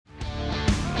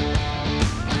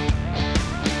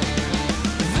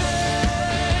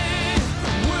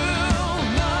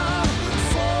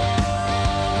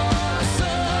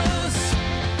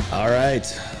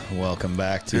right. Welcome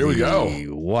back to Here we go.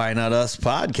 Why Not Us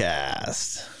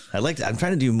podcast. I'm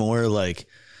trying to do more like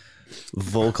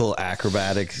vocal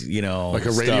acrobatics, like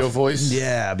a radio voice.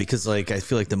 Yeah, because I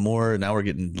feel like the more now we're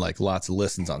getting like lots of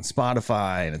listens on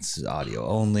Spotify and it's audio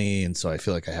only, and so I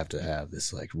feel like I have to have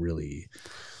this like really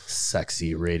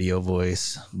sexy radio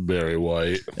voice. Very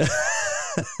white.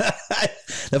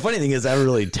 The funny thing is I have a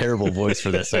really terrible voice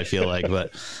for this, I feel like,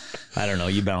 but I don't know,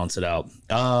 you balance it out.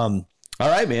 All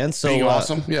right, man. So being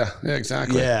awesome. Yeah,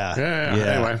 exactly. Yeah.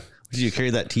 Anyway. Did you carry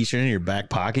that t-shirt in your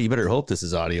back pocket? You better hope this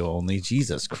is audio only.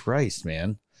 Jesus Christ,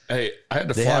 man. Hey, I had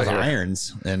to They fly have here.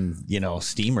 irons and,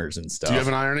 steamers and stuff. Do you have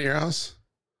an iron at your house?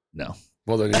 No.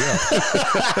 Well, then you go.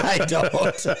 I don't.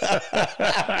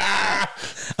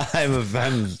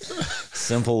 I'm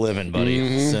simple living, buddy.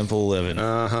 Mm-hmm. Simple living.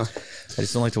 Uh-huh. I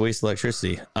just don't like to waste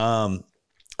electricity.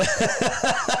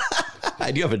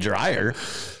 I do have a dryer.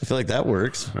 I feel like that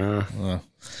works.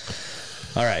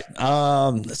 All right.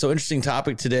 So interesting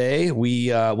topic today.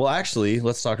 Actually,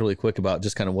 let's talk really quick about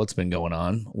just kind of what's been going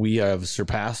on. We have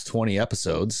surpassed 20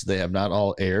 episodes. They have not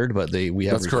all aired, but we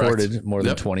have That's recorded correct. more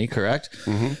than 20, correct?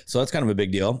 Mm-hmm. So that's kind of a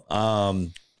big deal.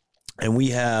 And we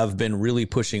have been really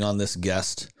pushing on this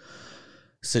guest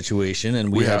situation,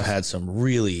 and we have had some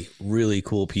really, really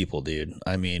cool people, dude.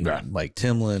 I mean, Mike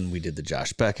Timlin, we did the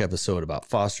Josh Beck episode about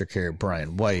foster care,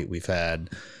 Brian White. We've had,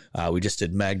 we just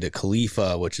did Magda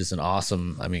Khalifa, which is an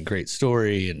awesome, great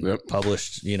story and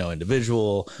published,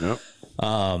 individual. Yep.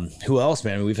 Who else,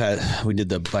 man? We did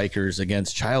the bikers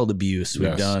against child abuse.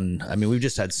 We've done, we've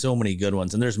just had so many good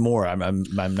ones, and there's more. I'm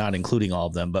not including all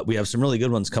of them, but we have some really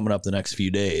good ones coming up the next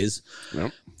few days.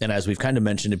 Yep. And as we've kind of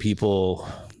mentioned to people,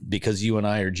 because you and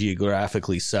I are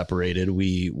geographically separated,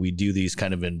 we do these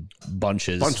kind of in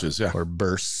bunches, or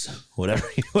bursts, whatever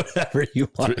you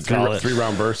want to call it.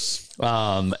 3-round bursts.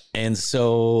 And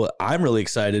so I'm really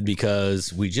excited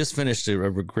because we just finished a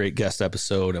great guest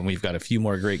episode, and we've got a few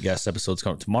more great guest episodes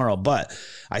coming tomorrow. But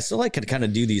I still like to kind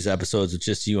of do these episodes with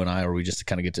just you and I, where we just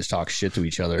kind of get to talk shit to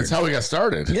each other. That's how we got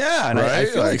started. Yeah. And I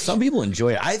feel like some people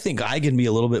enjoy it. I think I can be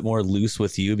a little bit more loose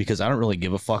with you because I don't really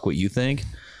give a fuck what you think.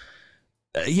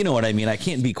 You know what I mean? I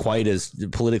can't be quite as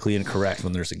politically incorrect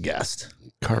when there's a guest.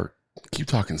 Kurt, keep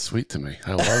talking sweet to me.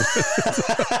 I love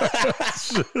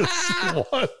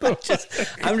it.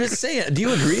 I'm just saying. Do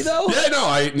you agree, though? Yeah, no,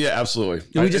 absolutely.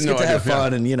 We just get to have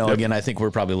fun, and again, I think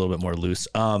we're probably a little bit more loose.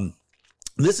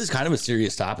 This is kind of a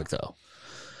serious topic, though.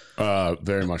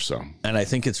 Very much so, and I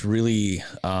think it's really,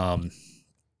 I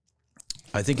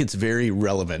think it's very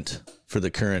relevant for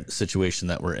the current situation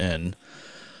that we're in.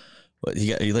 What,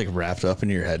 you like wrapped up in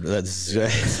your head. Mike's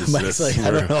like, I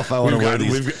don't know if I want to wear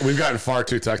these. We've gotten far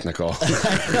too technical.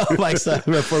 I know, Mike's like,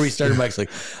 before we started, Mike's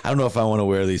like, I don't know if I want to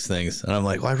wear these things. And I'm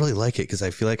like, well, I really like it because I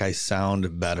feel like I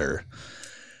sound better.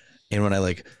 And when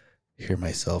I hear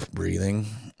myself breathing,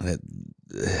 and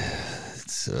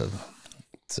it's a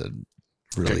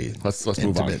really let's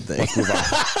move on. Thing. Let's move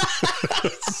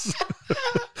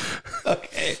on.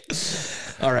 Okay.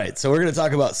 All right, so we're going to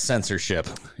talk about censorship.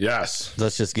 Yes.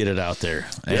 Let's just get it out there.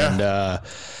 Yeah. And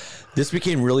this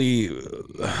became really,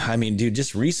 dude,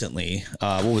 just recently,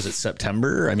 what was it,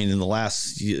 September? In the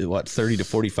last, 30 to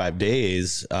 45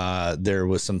 days, there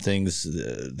was some things,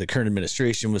 the current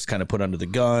administration was kind of put under the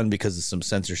gun because of some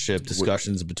censorship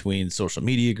discussions between social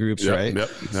media groups, right? Yep.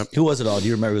 Who was it all? Do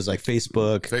you remember? It was like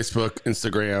Facebook,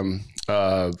 Instagram,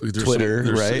 Twitter,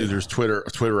 right? There's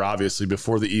Twitter, obviously,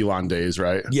 before the Elon days,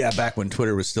 right? Yeah, back when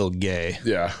Twitter was still gay.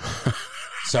 Yeah.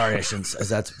 Sorry, I shouldn't.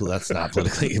 That's not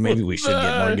politically. Maybe we should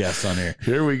get more guests on here.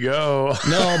 Here we go.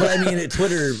 No, but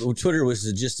Twitter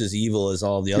was just as evil as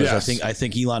all the others. Yes. I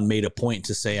think Elon made a point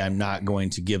to say, I'm not going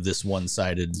to give this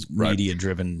one-sided,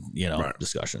 media-driven,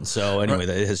 discussion. So anyway,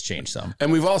 that has changed some.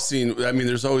 And we've all seen.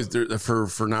 There's always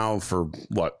for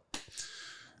what.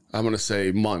 I'm going to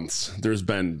say months. There's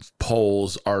been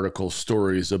polls, articles,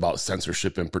 stories about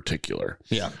censorship in particular.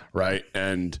 Yeah. Right.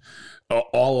 And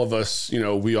all of us,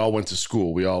 we all went to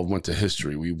school. We all went to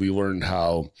history. We learned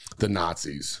how the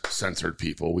Nazis censored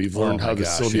people. We've learned how the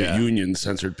Soviet Union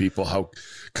censored people, how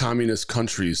communist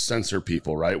countries censor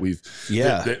people, right?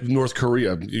 North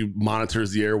Korea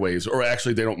monitors the airwaves, or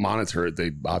actually they don't monitor it.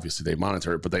 They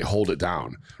monitor it, but they hold it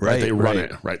down. Right. They run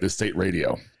it, right? The state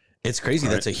radio. It's crazy.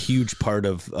 Right. That's a huge part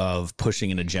of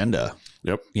pushing an agenda.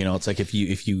 Yep. It's like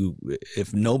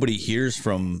if nobody hears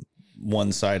from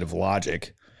one side of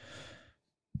logic,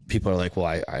 people are like,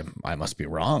 well, I must be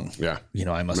wrong. Yeah.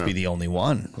 I must be the only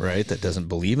one, right, that doesn't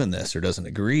believe in this or doesn't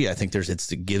agree. I think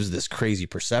it gives this crazy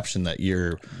perception that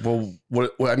you're. Well,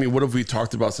 what have we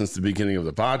talked about since the beginning of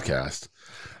the podcast?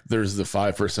 There's the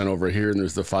 5% over here and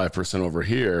there's the 5% over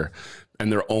here.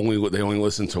 and they only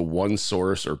listen to one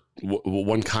source or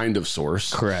one kind of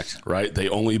source. Correct. Right. They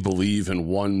only believe in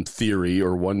one theory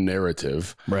or one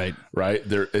narrative. Right. Right.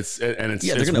 It's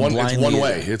one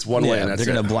way. It's one way. And that's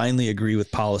they're going to blindly agree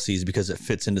with policies because it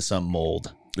fits into some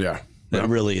mold. Yeah. That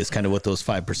really is kind of what those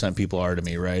 5% people are to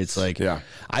me, right? It's like,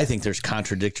 I think there's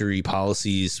contradictory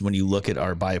policies when you look at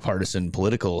our bipartisan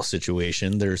political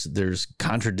situation. There's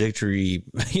contradictory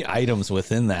items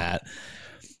within that,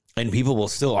 and people will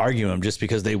still argue them just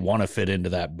because they want to fit into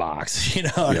that box. You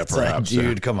know, it's perhaps, like,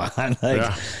 dude, come on.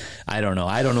 Like, I don't know.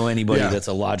 I don't know anybody that's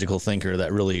a logical thinker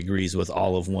that really agrees with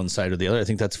all of one side or the other. I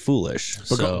think that's foolish.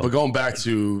 But going back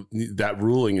to that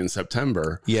ruling in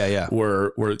September,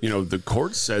 where the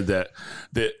court said that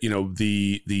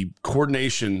the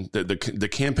coordination, the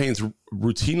campaigns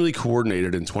routinely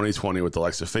coordinated in 2020 with the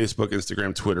likes of Facebook,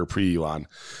 Instagram, Twitter, pre-Elon,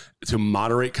 to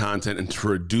moderate content and to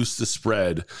reduce the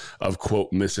spread of,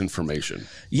 quote, misinformation.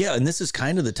 Yeah, and this is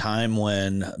kind of the time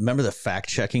when, remember the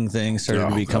fact-checking thing started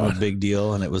to become a big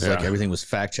deal, and it was like everything was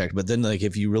fact-checked. But then, like,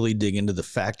 if you really dig into the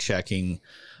fact-checking,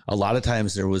 a lot of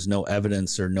times there was no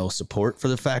evidence or no support for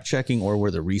the fact-checking or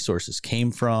where the resources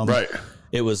came from. Right.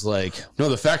 It was like, no,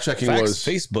 the fact checking was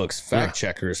Facebook's fact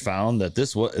checkers found that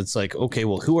this was, it's like, okay,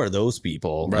 well, who are those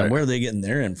people and where are they getting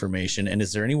their information? And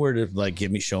is there anywhere to like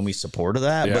show me support of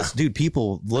that? But dude,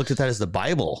 people looked at that as the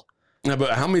Bible. Yeah,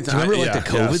 but how many times? Remember like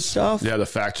the COVID stuff? Yeah, the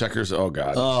fact checkers. Oh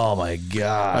God. Oh my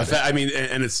God. I mean,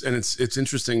 and it's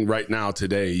interesting right now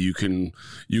today. You can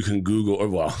Google,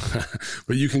 or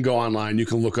but you can go online. You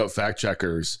can look up fact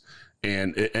checkers.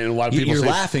 And a lot of people you're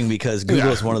laughing because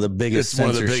Google is one of the biggest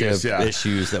censorship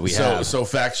issues that we have. So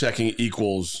fact checking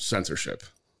equals censorship.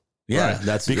 Yeah, right?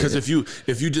 that's because if you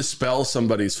dispel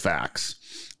somebody's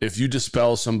facts, if you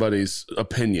dispel somebody's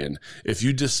opinion, if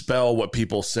you dispel what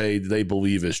people say they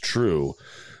believe is true,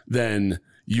 then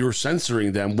you're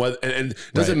censoring them. And it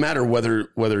doesn't matter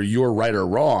whether you're right or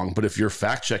wrong, but if you're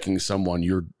fact checking someone,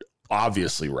 you're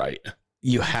obviously right.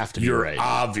 You have to be right.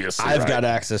 Obviously, I've got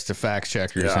access to fact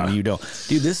checkers and you don't.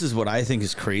 Dude, this is what I think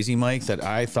is crazy, Mike, that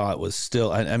I thought was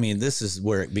still, I mean, this is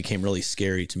where it became really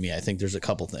scary to me. I think there's a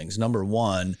couple things. Number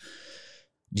one,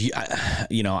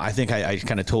 I think I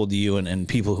kind of told you and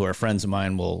people who are friends of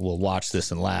mine will watch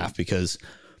this and laugh because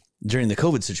during the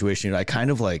COVID situation, I kind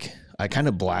of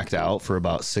blacked out for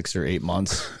about 6 or 8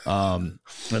 months.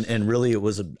 And really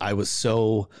I was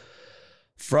so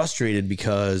frustrated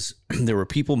because there were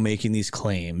people making these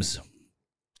claims,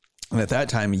 and at that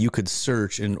time you could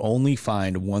search and only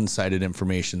find one-sided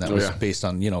information that was based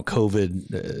on COVID,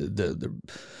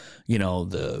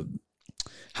 the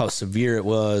how severe it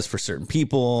was for certain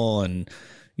people, and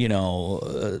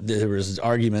there was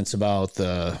arguments about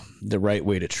the right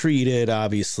way to treat it,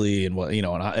 obviously, and what and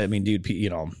I mean, dude,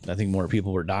 I think more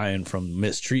people were dying from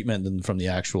mistreatment than from the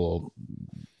actual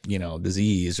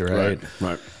disease, right?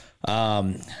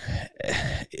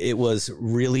 It was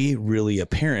really, really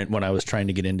apparent when I was trying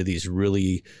to get into these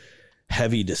really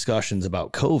heavy discussions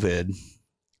about COVID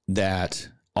that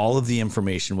all of the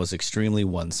information was extremely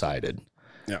one-sided.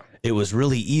 Yeah. It was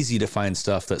really easy to find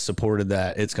stuff that supported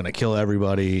that it's going to kill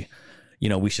everybody.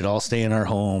 We should all stay in our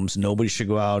homes. Nobody should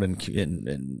go out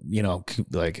and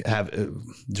like have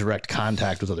direct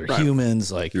contact with other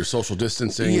humans. Like your social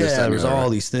distancing. Yeah, there was all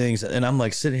these things. And I'm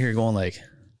like sitting here going like,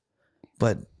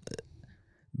 but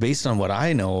based on what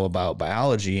I know about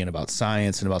biology and about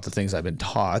science and about the things I've been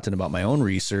taught and about my own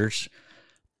research,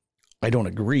 I don't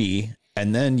agree.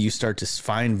 And then you start to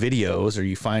find videos or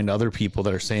you find other people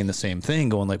that are saying the same thing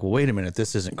going like, well, wait a minute,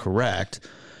 this isn't correct.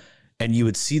 And you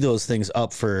would see those things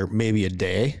up for maybe a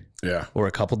day or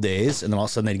a couple days. And then all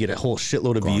of a sudden they'd get a whole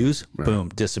shitload of views, boom,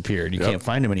 disappeared. You can't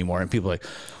find them anymore. And people are like,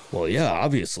 well, yeah,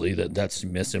 obviously that's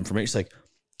misinformation. It's like,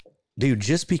 dude,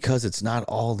 just because it's not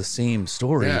all the same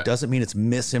story, it doesn't mean it's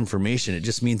misinformation. It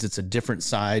just means it's a different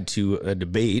side to a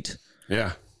debate.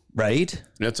 Yeah. Right?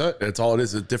 That's all it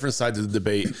is. A different side to the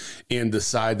debate and the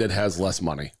side that has less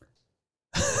money.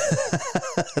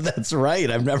 That's right.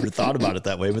 I've never thought about it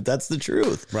that way, but that's the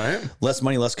truth. Right? Less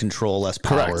money, less control, less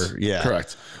power. Correct. Yeah.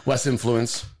 Correct. Less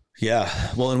influence. Yeah.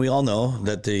 Well, and we all know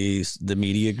that the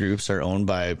media groups are owned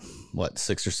by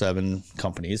 6 or 7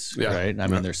 companies, right? I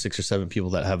mean, there's 6 or 7 people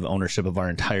that have ownership of our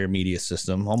entire media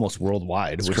system, almost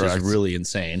worldwide, which is really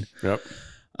insane. Yep.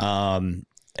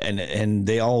 And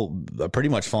they all pretty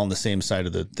much fall on the same side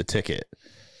of the ticket.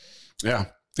 Yeah.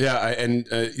 Yeah. And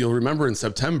you'll remember in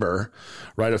September,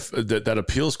 right, that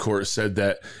appeals court said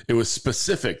that it was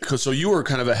specific. So you were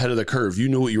kind of ahead of the curve. You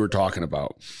knew what you were talking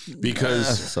about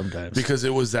because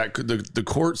it was that the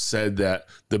court said that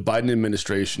the Biden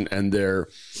administration and their,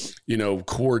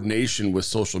 coordination with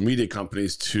social media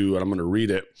companies and I'm going to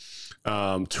read it,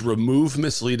 to remove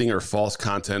misleading or false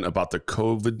content about the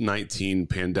COVID-19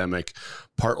 pandemic,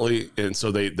 partly, and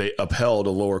so they upheld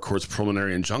a lower court's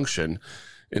preliminary injunction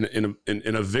in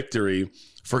a victory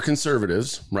for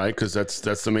conservatives, right? Because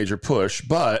that's the major push.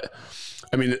 But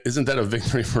I mean, isn't that a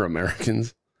victory for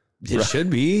Americans? It right? should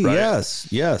be, right?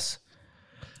 Yes.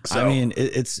 So, I mean,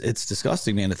 it's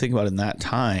disgusting, man, to think about it in that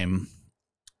time.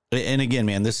 And again,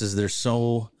 man,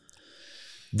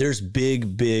 there's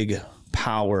big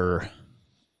power,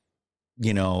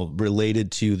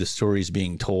 related to the stories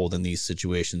being told in these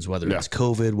situations, whether it's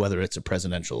COVID, whether it's a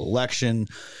presidential election,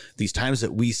 these times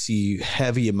that we see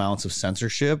heavy amounts of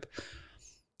censorship.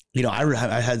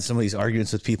 I had some of these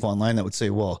arguments with people online that would say,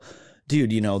 well,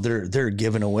 dude, they're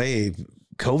giving away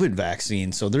COVID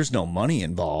vaccines, so there's no money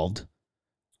involved.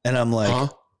 And I'm like,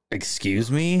 excuse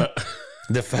me?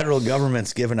 The federal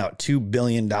government's given out $2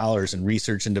 billion in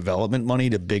research and development money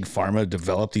to big pharma to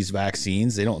develop these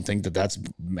vaccines. They don't think that that's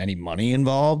any money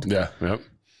involved. Yeah. Yep.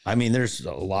 I mean, there's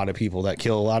a lot of people that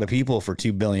kill a lot of people for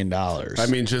 $2 billion. I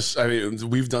mean,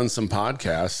 we've done some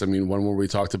podcasts. I mean, one where we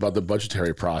talked about the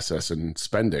budgetary process and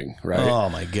spending, right? Oh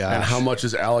my gosh. And how much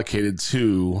is allocated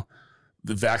to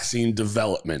the vaccine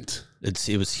development.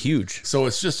 It was huge. So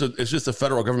it's just the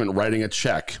federal government writing a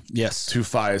check. Yes. To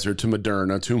Pfizer, to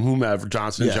Moderna, to whomever,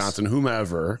 Johnson & Johnson,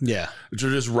 whomever. Yeah.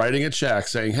 They're just writing a check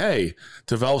saying, hey,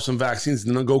 develop some vaccines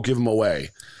and then go give them away.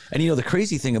 And, the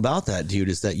crazy thing about that, dude,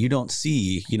 is that you don't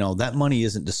see, that money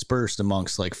isn't dispersed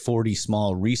amongst like 40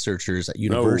 small researchers at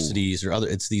universities or other.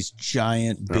 It's these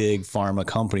giant, big pharma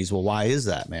companies. Well, why is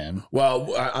that, man?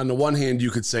 Well, on the one hand,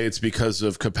 you could say it's because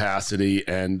of capacity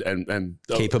and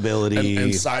capability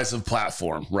and size of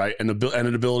platform, right? And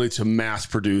an ability to mass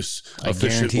produce efficiently.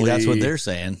 I guarantee that's what they're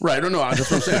saying. Right. No, that's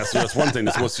what I'm saying. That's one thing.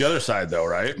 What's the other side, though,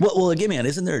 right? Well, again, man,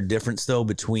 isn't there a difference, though,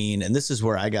 between, and this is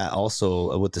where I got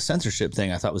also with the censorship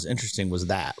thing, I thought was interesting was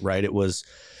that, right? It was,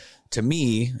 to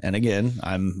me, and again,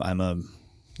 I'm a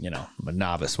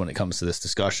novice when it comes to this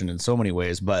discussion in so many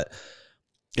ways, but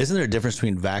isn't there a difference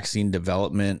between vaccine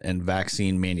development and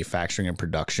vaccine manufacturing and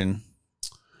production?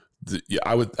 Yeah,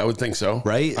 I would think so.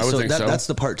 Right. I would think so. That's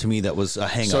the part to me that was a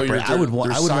hang up. Right? I would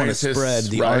want to spread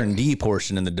the R&D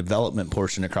portion and the development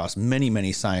portion across many,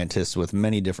 many scientists with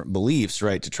many different beliefs,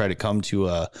 right? To try to come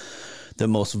to the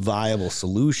most viable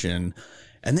solution.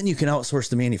 And then you can outsource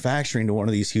the manufacturing to one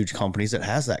of these huge companies that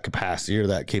has that capacity or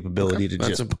that capability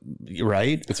to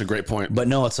right? That's a great point. But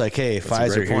no, it's like, hey,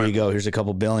 Pfizer, here you go. Here's a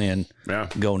couple billion. Yeah.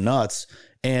 Go nuts.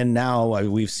 And now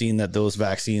we've seen that those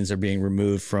vaccines are being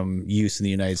removed from use in the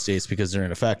United States because they're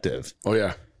ineffective. Oh,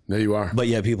 yeah. There you are. But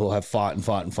yeah, people have fought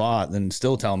and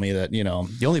still tell me that,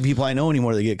 the only people I know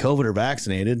anymore that get COVID are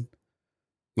vaccinated.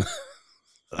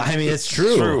 I mean, it's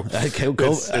true.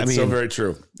 It's so very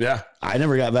true. Yeah. I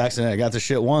never got vaccinated. I got the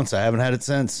shit once. I haven't had it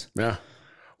since. Yeah.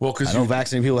 Well, because I know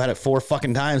vaccinated people had it 4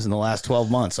 fucking times in the last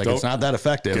 12 months. Like, it's not that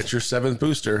effective. Get your 7th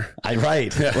booster.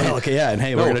 Right. Yeah. Well, okay. Yeah. And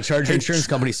hey, we're going to charge your insurance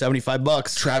company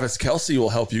 $75. Travis Kelce will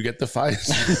help you get the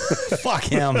Pfizer. Fuck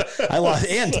him. I lost,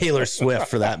 and Taylor Swift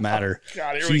for that matter.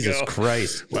 God, here Jesus we go.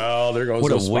 Christ. Well, there goes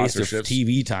what a waste of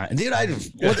TV time. Dude,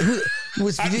 who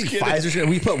was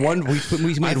Pfizer?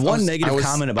 We made one negative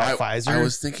comment about Pfizer. I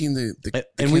was thinking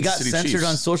and we got censored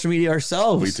on social media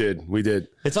ourselves. We did.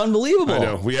 It's unbelievable. I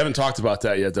know. We haven't talked about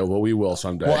that yet, though. Well, we will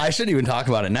someday. Well, I shouldn't even talk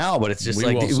about it now, but it's just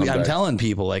I'm telling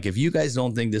people, like, if you guys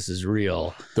don't think this is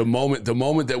real, the moment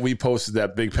that we posted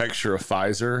that big picture of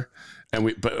Pfizer and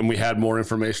we had more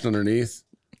information underneath,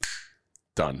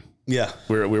 done. Yeah,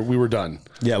 we were done.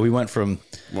 Yeah, we went from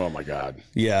oh my god,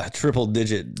 yeah, triple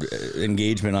digit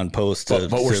engagement on posts,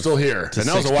 but we're still here, and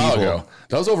that was a while ago.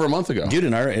 That was over a month ago, dude.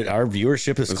 And our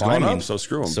viewership is climbing. Up, so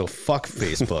screw them. So fuck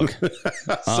Facebook.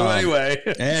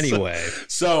 Anyway,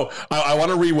 so I want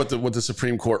to read what the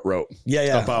Supreme Court wrote.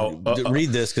 Yeah. About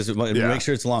read this because make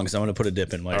sure it's long because I'm going to put a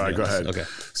dip in. All right, go ahead. Okay.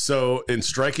 So in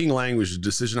striking language, the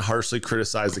decision harshly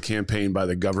criticized the campaign by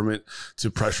the government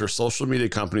to pressure social media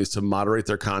companies to moderate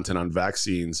their content on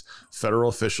vaccines. Federal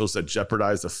officials that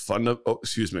jeopardized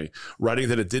the writing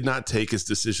that it did not take its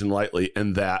decision lightly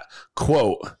and that,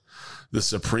 quote, the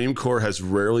Supreme Court has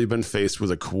rarely been faced with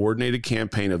a coordinated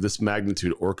campaign of this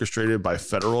magnitude orchestrated by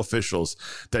federal officials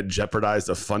that jeopardized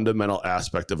a fundamental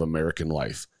aspect of American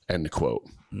life, end quote.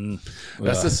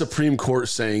 That's the Supreme Court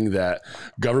saying that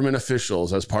government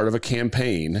officials, as part of a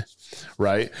campaign,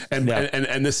 right? And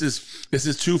this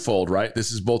is twofold, right?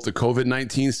 This is both the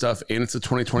COVID-19 stuff and it's the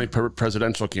 2020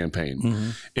 presidential campaign. Mm-hmm.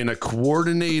 In a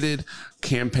coordinated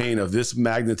campaign of this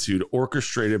magnitude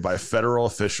orchestrated by federal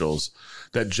officials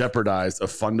that jeopardized a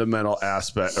fundamental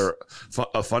aspect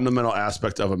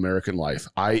of American life,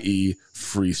 i.e.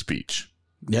 free speech.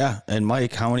 Yeah. And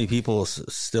Mike, how many people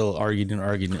still argued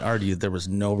there was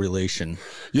no relation?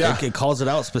 Yeah. It calls it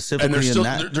out specifically.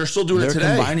 And they're still doing it today.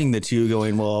 They're combining the two,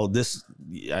 going, well, this,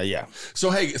 yeah. So,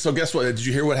 hey, guess what? Did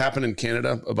you hear what happened in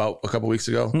Canada about a couple weeks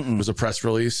ago? It was a press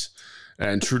release.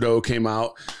 And Trudeau came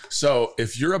out. So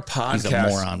if you're a podcast, he's a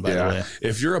moron, by the way.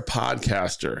 If you're a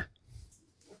podcaster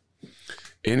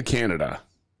in Canada,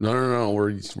 no,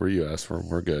 we're US,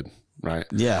 we're good, right?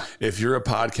 Yeah. If you're a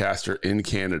podcaster in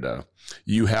Canada,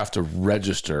 you have to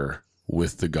register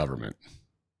with the government.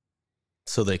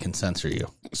 So they can censor you.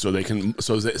 So they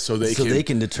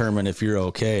can determine if you're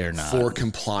okay or not for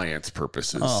compliance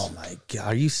purposes. Oh my God,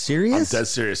 are you serious? I'm dead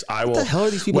serious. What the hell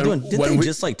are these people doing? Did they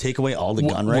just like take away all the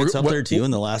gun rights up there too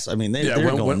in the last? I mean,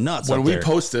 they're going nuts. When we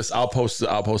post this, I'll post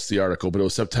the article. But it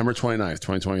was September 29th,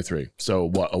 2023. So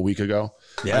what, a week ago?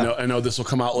 Yeah, I know this will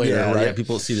come out later, right? Yeah,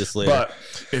 people will see this later. But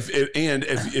if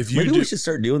you maybe we should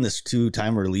start doing this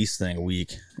 2-time release thing a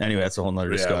week. Anyway, that's a whole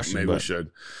nother discussion. Maybe we should.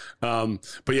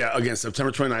 But yeah, again,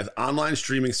 September 29th, online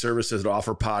streaming services that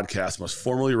offer podcasts must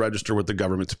formally register with the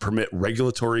government to permit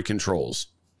regulatory controls.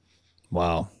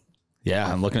 Wow.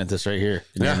 Yeah, I'm looking at this right here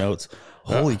in your notes.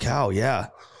 Holy cow, yeah.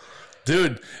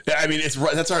 Dude, I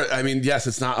mean, yes,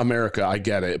 it's not America. I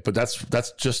get it. But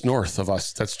that's just north of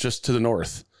us. That's just to the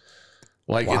north.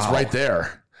 Like, it's right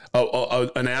there.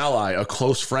 An ally, a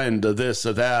close friend, this,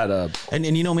 or that. And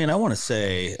you know, man, I want to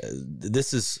say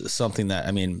this is something that,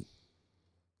 I mean,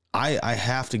 I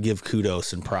have to give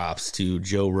kudos and props to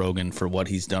Joe Rogan for what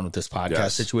he's done with this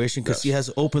podcast situation, because he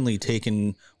has openly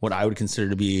taken what I would consider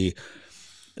to be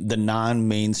the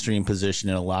non-mainstream position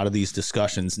in a lot of these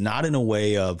discussions, not in a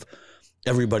way of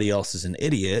everybody else is an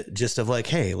idiot, just of like,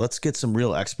 hey, let's get some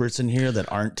real experts in here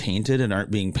that aren't tainted and aren't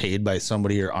being paid by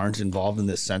somebody or aren't involved in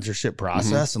this censorship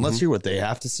process. And let's hear what they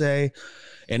have to say.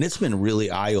 And it's been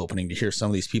really eye-opening to hear some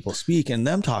of these people speak and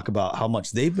them talk about how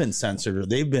much they've been censored or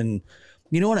they've been,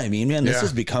 you know what I mean, man? This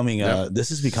is becoming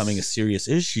a serious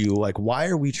issue. Like, why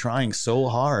are we trying so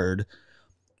hard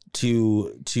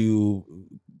to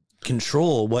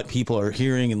control what people are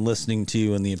hearing and listening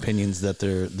to and the opinions that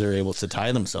they're able to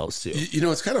tie themselves to? You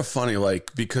know, it's kind of funny,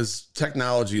 like, because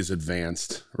technology is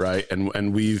advanced, right?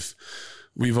 And we've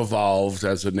evolved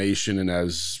as a nation and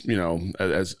as, you know,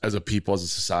 as a people, as a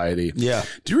society. Yeah.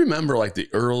 Do you remember like the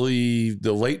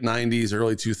late 90s,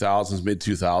 early 2000s, mid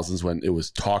 2000s when it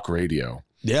was talk radio?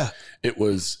 Yeah. It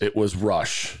was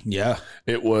Rush. Yeah.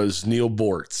 It was Neil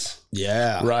Bortz.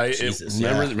 Yeah. Right. Jesus,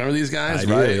 remember these guys?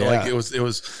 I right. Do, yeah. Like it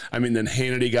was, I mean, then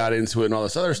Hannity got into it and all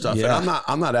this other stuff. Yeah. And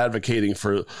I'm not advocating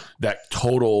for that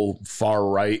total far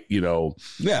right, you know,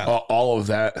 all of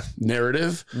that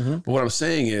narrative. But what I'm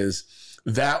saying is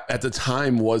that at the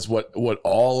time was what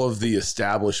all of the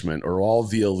establishment or all of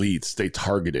the elites, they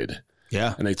targeted.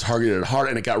 Yeah. And they targeted it hard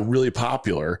and it got really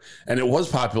popular, and it was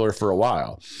popular for a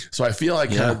while. So I feel like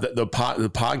the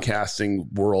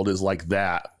podcasting world is like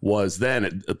that was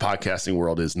then, the podcasting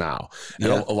world is now.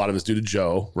 And a lot of it's due to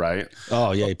Joe, right?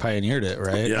 Oh yeah. He pioneered it,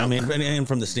 right? Yeah. I mean, and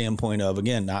from the standpoint of,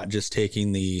 again, not just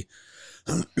taking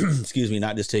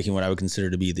not just taking what I would consider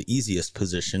to be the easiest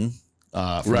position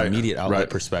from an immediate outlet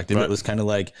perspective. It was kind of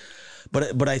like,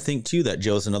 but I think too that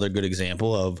Joe's another good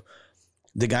example of,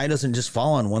 the guy doesn't just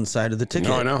fall on one side of the ticket.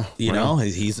 No, I know. You know,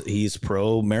 he's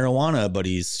pro marijuana, but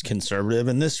he's conservative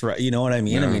in this, right? You know what I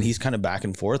mean? Yeah. I mean, he's kind of back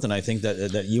and forth. And I think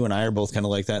that you and I are both kind of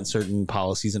like that in certain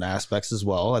policies and aspects as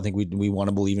well. I think we want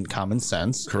to believe in common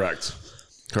sense. Correct.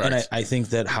 And I think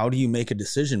that how do you make a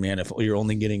decision, man, if you're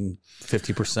only getting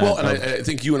 50%? Well, and I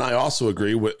think you and I also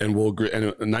agree with, and we'll agree,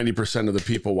 and 90% of the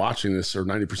people watching this, or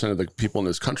 90% of the people in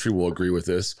this country will agree with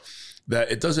this, that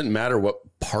it doesn't matter what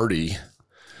party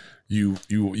you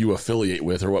affiliate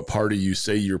with or what party you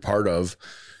say you're part of,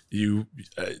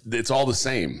 it's all the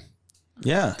same.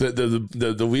 Yeah.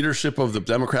 The leadership of the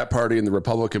Democrat Party and the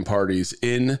Republican parties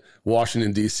in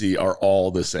Washington, D.C. are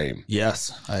all the same.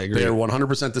 Yes, I agree. They're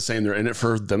 100% the same. They're in it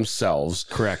for themselves.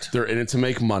 Correct. They're in it to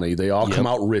make money. They all come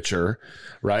out richer,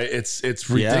 right? It's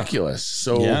ridiculous.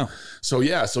 So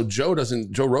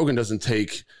Joe Rogan doesn't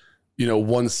take, you know,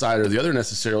 one side or the other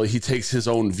necessarily. He takes his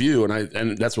own view,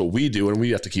 and that's what we do, and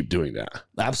we have to keep doing that.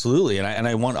 Absolutely. And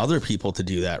I want other people to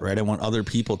do that, right? I want other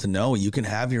people to know you can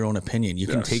have your own opinion. You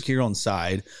can take your own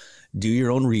side, do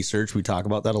your own research. We talk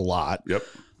about that a lot. Yep.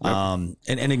 And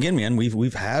again, man,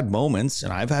 we've had moments,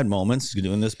 and I've had moments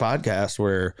doing this podcast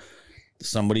where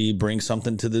somebody brings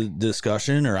something to the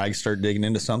discussion, or I start digging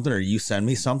into something, or you send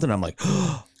me something. I'm like,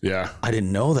 oh, yeah, I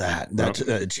didn't know that.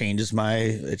 That changes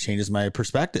my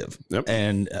perspective. Yep.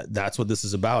 And that's what this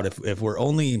is about. If we're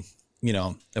only, you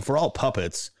know, if we're all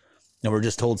puppets and we're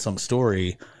just told some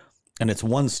story and it's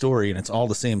one story and it's all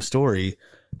the same story,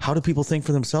 How do people think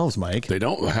for themselves, Mike? They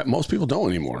don't. Most people don't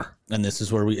anymore. And this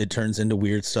is where it turns into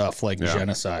weird stuff like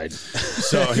genocide.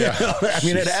 So yeah, I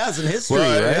mean, it has in history,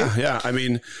 right? Yeah. I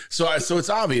mean, so it's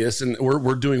obvious, and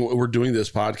we're doing this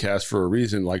podcast for a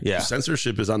reason. Like,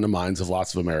 censorship is on the minds of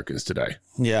lots of Americans today.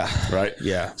 Yeah. Right.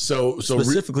 Yeah. So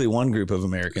specifically one group of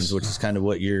Americans, which is kind of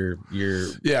what your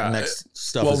next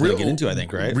stuff is going to get into, I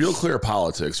think, right? Real Clear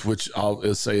Politics, which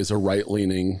I'll say is a right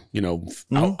leaning,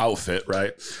 outfit,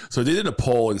 right? So they did a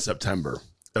poll in September.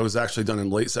 That was actually done in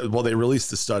they released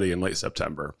the study in late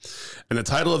September. And the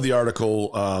title of the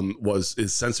article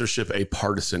is Censorship a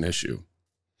Partisan Issue?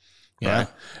 Yeah. Right?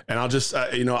 And I'll just,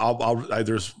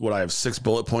 there's I have 6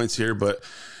 bullet points here, but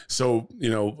so,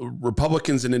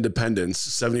 Republicans and independents,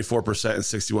 74% and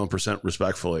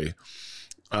 61%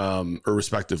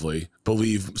 respectively,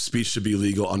 believe speech should be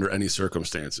legal under any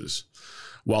circumstances,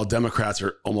 while Democrats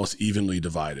are almost evenly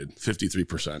divided.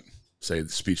 53% say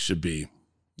speech should be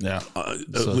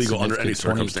legal under any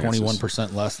circumstances.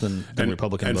 21% less than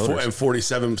Republican voters. And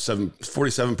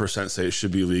 47% say it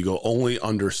should be legal only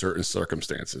under certain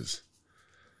circumstances.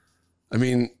 I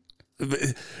mean,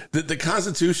 the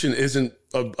Constitution isn't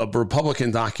a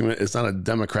Republican document. It's not a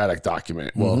Democratic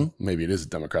document. Well, maybe it is a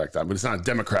Democratic document, but it's not a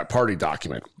Democrat Party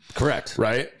document. Correct.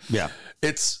 Right? Yeah.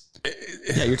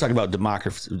 You're talking about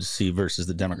democracy versus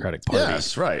the Democratic Party.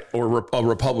 Yes, right. Or a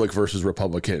republic versus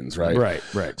Republicans, right?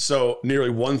 Right. So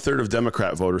nearly 1/3 of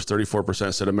Democrat voters,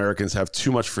 34%, said Americans have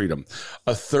too much freedom.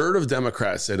 1/3 of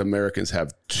Democrats said Americans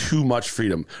have too much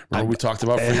freedom. Remember we talked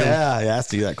about freedom? Yeah, I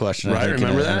asked you that question. Right,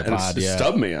 remember that? And it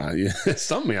stumped me on it. It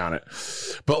stumped me on it.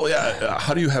 But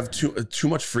how do you have too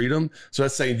much freedom? So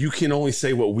that's saying you can only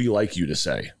say what we like you to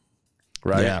say.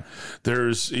 Right. Yeah.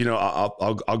 There's,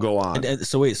 I'll go on. And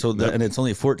it's only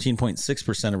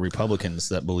 14.6% of Republicans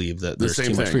that believe that there's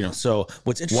too much freedom. So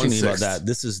what's interesting about that,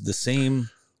 this is the same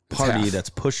party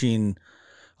that's pushing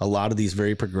a lot of these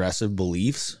very progressive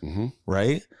beliefs,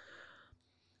 right?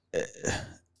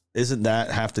 Isn't that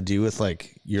have to do with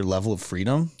like your level of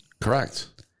freedom? Correct.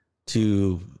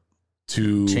 To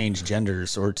change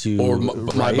genders or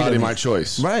my body, my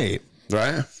choice. Right.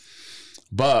 Right.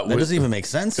 But that doesn't even make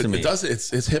sense to me. It does.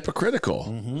 It's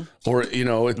hypocritical, or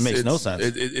it makes no sense.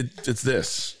 It's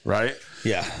this, right?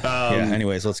 Yeah.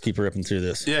 Anyways, let's keep ripping through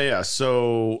this. Yeah.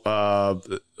 So,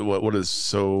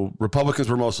 Republicans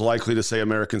were most likely to say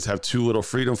Americans have too little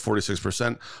freedom,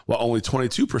 46%, while only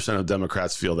 22% of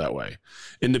Democrats feel that way.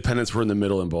 Independents were in the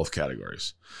middle in both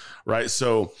categories, right?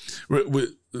 So,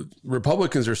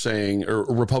 Republicans are saying, or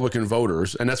Republican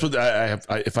voters, and that's what I have.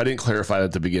 If I didn't clarify that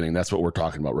at the beginning, that's what we're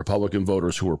talking about. Republican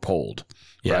voters who were polled,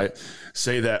 right,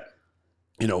 say that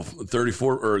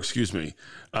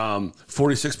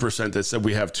 46% that said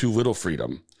we have too little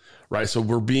freedom, right? So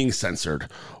we're being censored,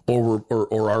 or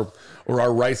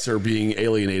our rights are being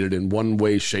alienated in one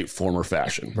way, shape, form, or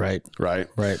fashion. Right.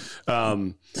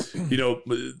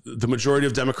 The majority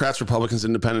of Democrats, Republicans,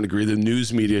 Independent agree the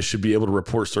news media should be able to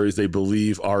report stories they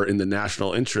believe are in the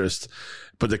national interest.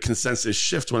 But the consensus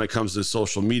shift when it comes to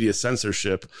social media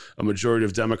censorship. A majority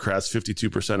of Democrats,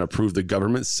 52%, approve the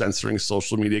government censoring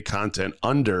social media content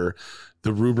under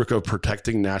the rubric of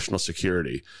protecting national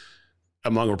security.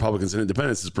 Among Republicans and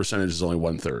Independents, this percentage is only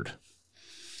 1/3.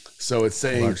 So it's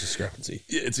saying large discrepancy.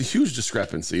 It's a huge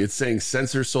discrepancy. It's saying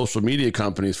censor social media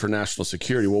companies for national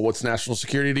security. Well, what's national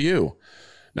security to you?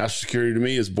 National security to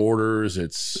me is borders.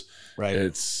 It's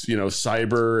It's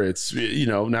cyber. It's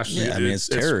national. Yeah, it's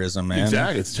terrorism, man.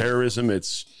 Exactly. It's terrorism.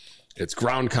 It's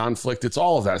ground conflict. It's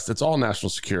all of that. It's all national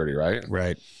security, right?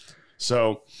 Right.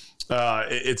 So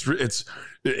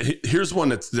here's one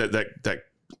that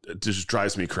just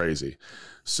drives me crazy.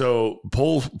 So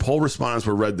poll respondents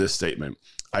were read this statement: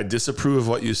 I disapprove of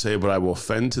what you say, but I will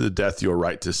fend to the death your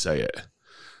right to say it.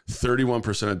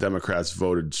 31% of Democrats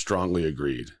voted strongly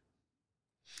agreed.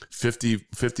 50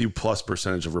 plus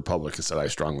percentage of Republicans said I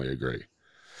strongly agree.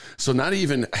 So not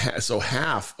even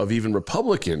half of even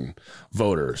Republican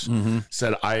voters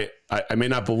said I may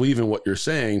not believe in what you're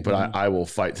saying, but I will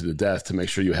fight to the death to make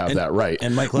sure you have that right.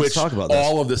 And Mike, let's talk about this.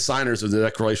 All of the signers of the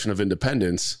Declaration of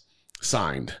Independence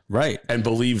signed, right, and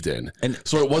believed in, and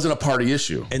so it wasn't a party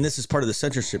issue. And this is part of the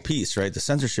censorship piece, right? The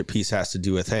censorship piece has to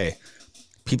do with, hey,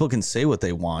 people can say what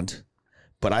they want,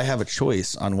 but I have a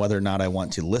choice on whether or not I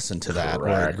want to listen to that or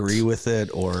agree with it,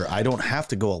 or I don't have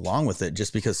to go along with it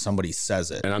just because somebody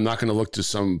says it. And I'm not going to look to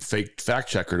some fake fact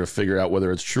checker to figure out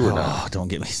whether it's true or not. Oh, don't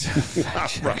get me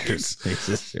started.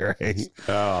 Jesus Christ.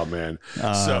 Oh man.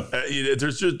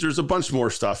 There's a bunch more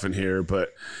stuff in here, but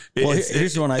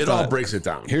here's one I thought all breaks it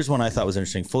down. Here's one I thought was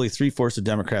interesting. Fully 3/4 of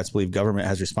Democrats believe government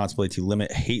has responsibility to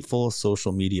limit hateful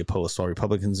social media posts, while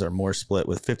Republicans are more split,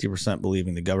 with 50%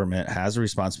 believing the government has a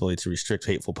responsibility to restrict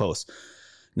hateful posts.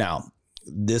 Now,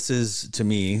 this is, to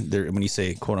me, when you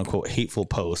say quote unquote hateful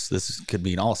posts, this could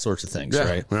mean all sorts of things,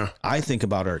 right? Yeah. I think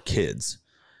about our kids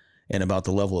and about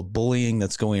the level of bullying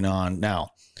that's going on.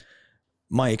 Now,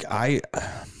 Mike,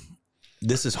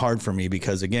 this is hard for me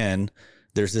because, again,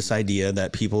 there's this idea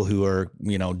that people who are,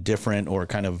 different or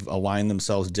kind of align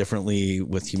themselves differently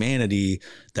with humanity,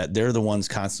 that they're the ones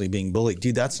constantly being bullied.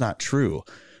 Dude, that's not true.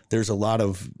 There's a lot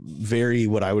of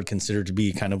what I would consider to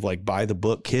be kind of like by the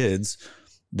book kids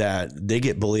that they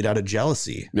get bullied out of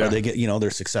jealousy, or they get, they're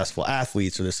successful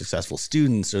athletes, or they're successful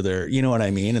students, or they're, you know what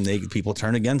I mean? And people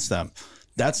turn against them.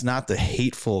 That's not the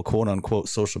hateful quote unquote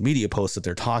social media posts that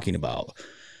they're talking about.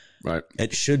 Right.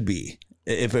 It should be.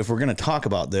 If we're going to talk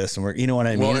about this, and you know what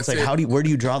I mean? Well, it's like, where do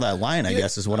you draw that line? I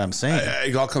guess is what I'm saying.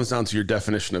 It all comes down to your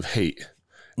definition of hate,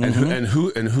 and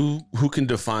who can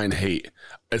define hate.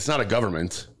 It's not a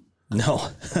government. No,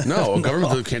 a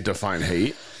government can't define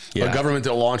hate. Yeah. A government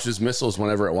that launches missiles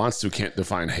whenever it wants to can't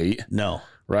define hate. No,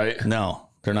 right? No,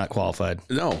 they're not qualified.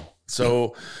 No.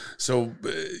 So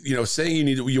saying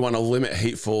you want to limit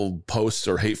hateful posts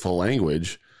or hateful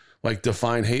language, like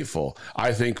define hateful.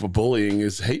 I think bullying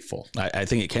is hateful. I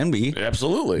think it can be.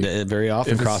 Absolutely. It very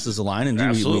often crosses the line. And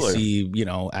we see,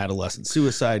 adolescent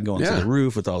suicide going to the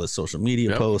roof with all this social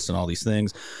media posts and all these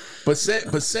things. But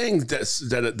saying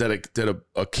that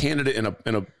a candidate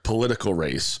in a political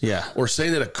race, or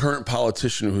saying that a current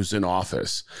politician who's in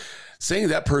office, saying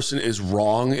that person is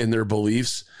wrong in their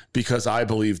beliefs because I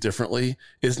believe differently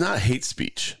is not hate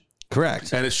speech.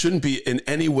 Correct. And it shouldn't be in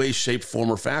any way, shape,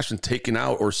 form, or fashion taken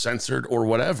out or censored or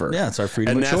whatever. Yeah, it's our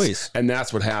freedom of choice. And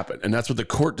that's what happened. And that's what the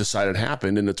court decided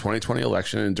happened in the 2020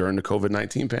 election and during the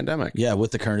COVID-19 pandemic. Yeah,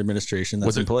 with the current administration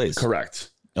that's in place.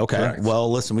 Correct. Okay. Correct.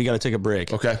 Well, listen, we got to take a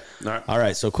break. Okay. All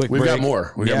right. So quick break. We've got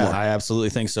more. I absolutely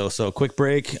think so. So quick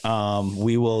break.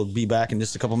 We will be back in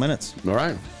just a couple minutes. All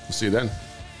right. We'll see you then.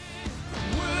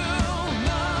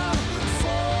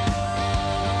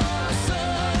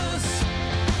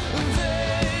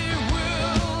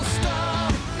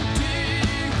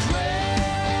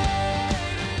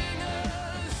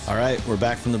 All right, we're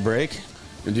back from the break.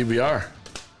 Indeed we are.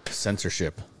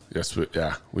 Censorship. Yes,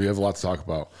 we have a lot to talk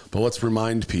about. But let's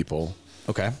remind people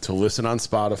to listen on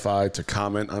Spotify, to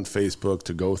comment on Facebook,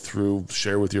 to go through,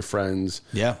 share with your friends.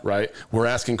 Yeah. Right? We're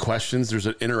asking questions. There's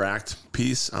an interact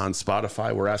piece on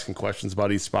Spotify. We're asking questions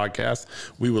about each podcast.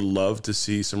 We would love to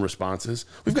see some responses.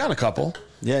 We've got a couple.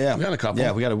 Yeah. We got a couple.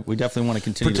 Yeah, we definitely want to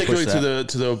continue particularly to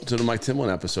push that. to the Mike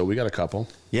Timlin episode. We got a couple.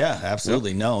 Yeah,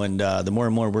 absolutely. Yep. No, and the more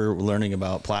and more we're learning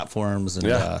about platforms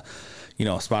and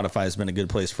Spotify has been a good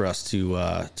place for us to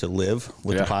live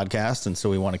with the podcast, and so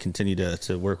we want to continue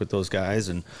to work with those guys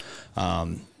and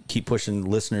keep pushing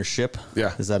listenership.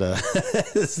 Yeah, is that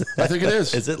I think it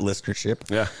is. Is it listenership?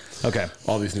 Yeah. Okay.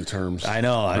 All these new terms. I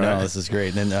know. Right. This is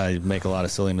great, and then I make a lot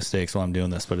of silly mistakes while I'm doing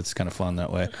this, but it's kind of fun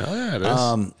that way. Oh yeah, it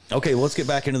is. Okay, well, let's get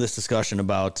back into this discussion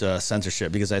about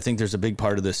censorship, because I think there's a big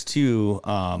part of this too.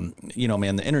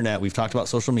 The internet. We've talked about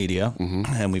social media,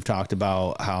 and we've talked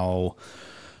about how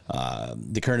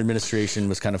the current administration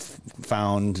was kind of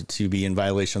found to be in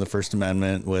violation of the First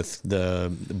Amendment with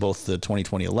both the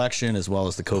 2020 election as well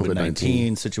as the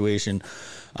COVID-19 situation.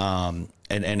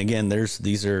 And again, this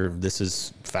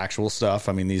is factual stuff.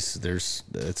 I mean,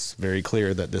 it's very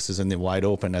clear that this is in the wide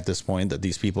open at this point, that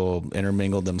these people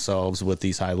intermingled themselves with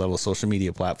these high level social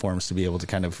media platforms to be able to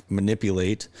kind of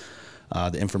manipulate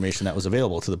the information that was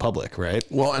available to the public. Right.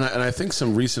 Well, and I think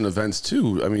some recent events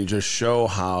too, I mean, just show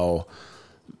how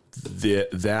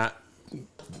that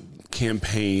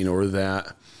campaign or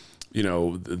that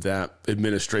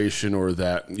administration or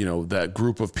that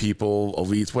group of people,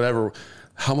 elites, whatever,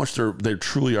 how much they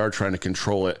truly are trying to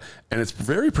control it. And it's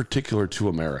very particular to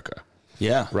America.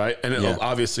 Yeah. Right. And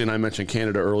obviously, and I mentioned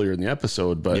Canada earlier in the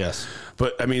episode, but yes.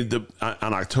 But I mean,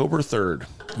 on October 3rd,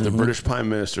 the British Prime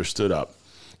Minister stood up.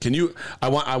 I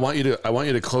want you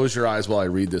to close your eyes while I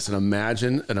read this and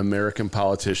imagine an American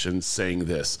politician saying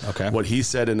this. Okay. What he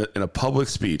said in a public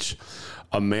speech: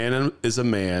 "A man is a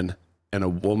man and a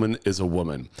woman is a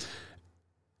woman."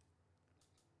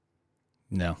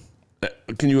 No.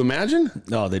 Can you imagine?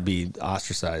 No, they'd be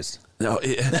ostracized. No,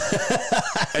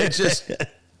 it just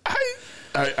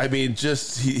I mean,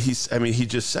 he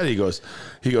just said, he goes,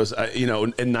 you know,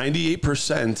 and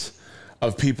 98%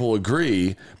 of people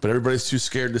agree, but everybody's too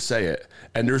scared to say it.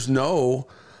 And there's no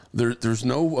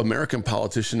American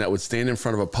politician that would stand in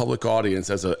front of a public audience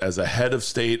as a head of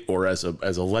state or as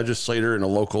a legislator in a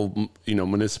local, you know,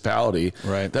 municipality,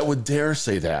 right, that would dare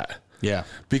say that. Yeah.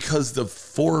 Because the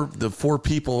four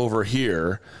people over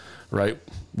here, right,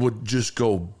 would just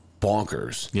go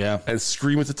bonkers. Yeah. And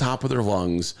scream at the top of their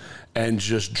lungs and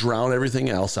just drown everything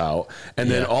else out. And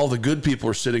then all the good people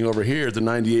are sitting over here, the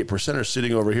 98% are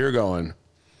sitting over here going,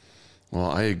 well,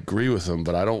 I agree with them,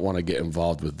 but I don't want to get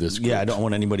involved with this group. Yeah, I don't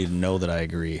want anybody to know that I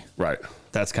agree. Right.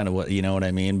 That's kind of what, you know what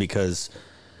I mean? Because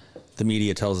the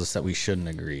media tells us that we shouldn't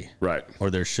agree. Right. Or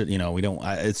there should, you know, we don't,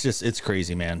 it's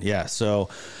crazy, man. Yeah. So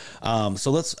I want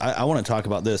to talk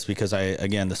about this because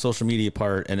again, the social media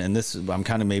part and this, I'm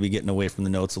kind of maybe getting away from the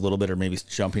notes a little bit or maybe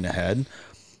jumping ahead,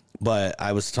 but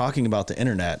I was talking about the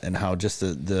internet and how just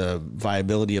the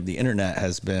viability of the internet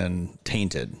has been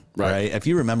tainted. Right. If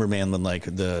you remember, man, when like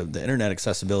the internet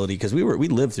accessibility, because we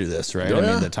lived through this, right? I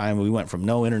mean, the time we went from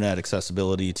no internet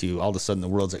accessibility to all of a sudden the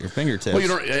world's at your fingertips.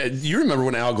 Well, you remember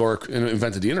when Al Gore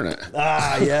invented the internet?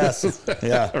 Ah, yes.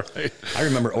 Yeah. Right. I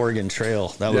remember Oregon Trail.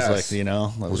 That was like, you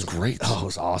know, that was great. Oh, it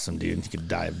was awesome, dude. You could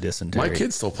die of dysentery. My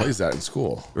kid still plays that in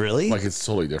school. Really? Like it's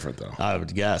totally different though. I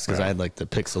would guess because I had like the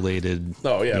pixelated.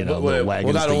 Oh yeah, you know, but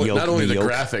wagons, not only the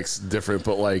yoke. graphics different,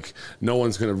 but like no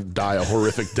one's gonna die a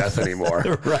horrific death anymore.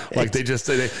 Right. Like they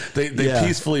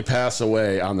peacefully pass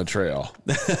away on the trail.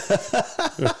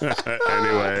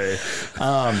 Anyway,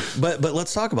 but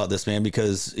let's talk about this, man,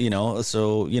 because you know,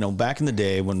 so you know, back in the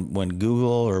day when Google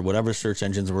or whatever search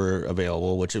engines were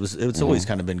available, which it's always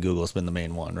kind of been Google, it's been the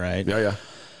main one, right? Yeah.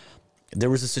 There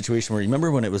was a situation where you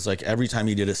remember when it was like every time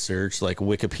you did a search, like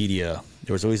Wikipedia,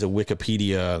 there was always a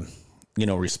Wikipedia, you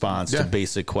know, response to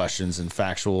basic questions and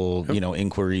factual, you know,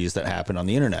 inquiries that happen on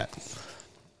the internet.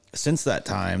 Since that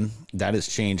time, that has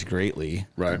changed greatly,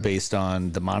 right? Based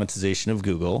on the monetization of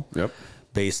Google,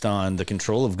 based on the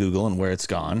control of Google and where it's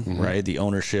gone, right? The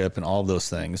ownership and all of those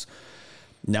things.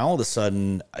 Now, all of a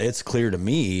sudden, it's clear to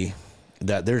me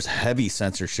that there's heavy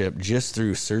censorship just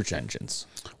through search engines.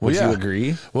 Would you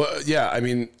agree? Well, yeah. I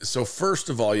mean, so first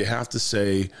of all, you have to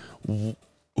say,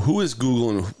 who is Google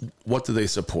and what do they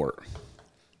support?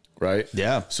 Right?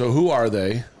 Yeah. So who are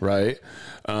they? Right?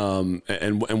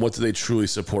 And what do they truly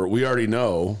support? We already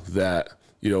know that,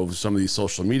 you know, some of these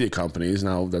social media companies,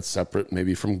 now that's separate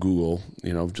maybe from Google,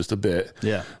 you know, just a bit.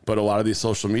 Yeah. But a lot of these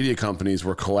social media companies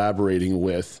were collaborating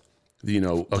with, you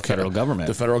know, the federal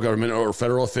government or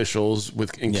federal officials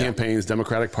in campaigns,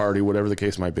 Democratic Party, whatever the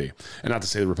case might be. And not to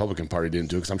say the Republican Party didn't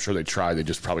do it, because I'm sure they tried. They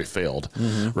just probably failed.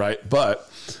 Right. But,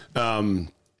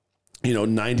 you know,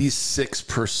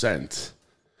 96%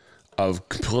 of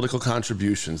political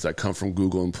contributions that come from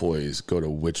Google employees go to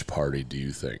which party do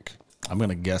you think? I'm going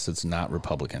to guess it's not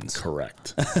Republicans.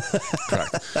 Correct.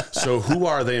 Correct. So who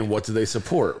are they and what do they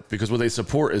support? Because what they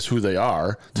support is who they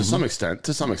are to some extent,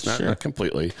 Sure. Not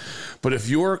completely. But if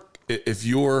you're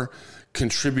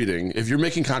contributing, if you're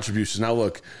making contributions, now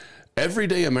look,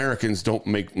 everyday Americans don't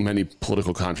make many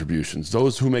political contributions.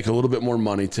 Those who make a little bit more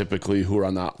money, typically, who are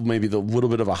on maybe the little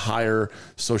bit of a higher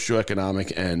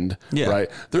socioeconomic end, right?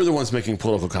 They're the ones making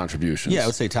political contributions. Yeah, I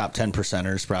would say top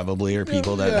 10%ers probably are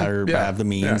people that have the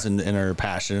means and are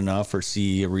passionate enough or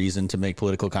see a reason to make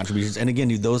political contributions. And again,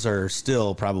 dude, those are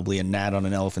still probably a gnat on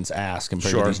an elephant's ass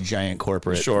compared to these giant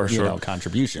corporate you know,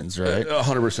 contributions, right?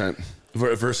 100%.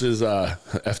 Versus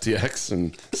FTX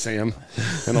and Sam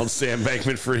and old Sam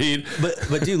Bankman-Fried.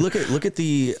 But dude, look at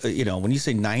the you know, when you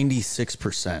say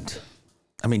 96%,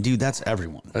 I mean, dude, that's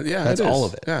everyone. That's all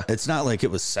of it. Yeah. It's not like it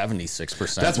was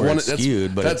 76%. That's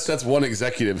skewed, but that's one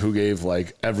executive who gave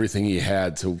like everything he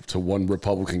had to one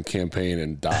Republican campaign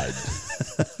and died.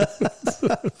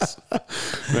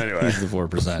 Anyway, he's the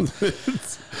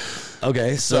 4%.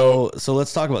 Okay, so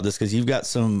let's talk about this because you've got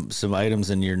some items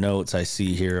in your notes I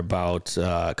see here about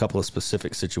a couple of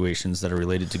specific situations that are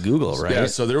related to Google, right? Yeah.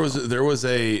 So there was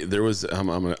I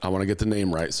want to get the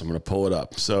name right, so I'm going to pull it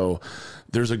up. So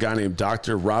there's a guy named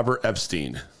Dr. Robert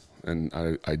Epstein, and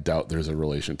I doubt there's a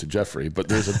relation to Jeffrey, but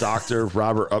there's a Dr.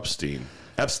 Robert Epstein,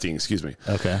 excuse me.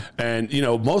 Okay. And you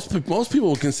know, most people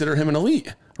would consider him an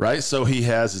elite, right? So he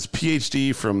has his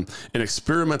PhD in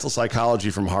experimental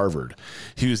psychology from Harvard.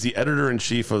 He was the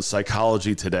editor-in-chief of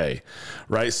Psychology Today,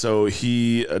 right? So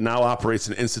he now operates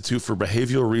an Institute for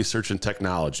Behavioral Research and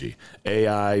Technology,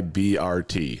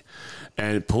 AIBRT.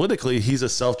 And politically, he's a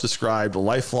self-described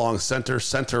lifelong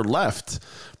center-left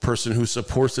person who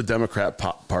supports the Democrat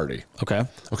Party. Okay.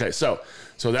 Okay, so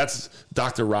So that's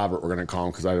Dr. Robert, we're going to call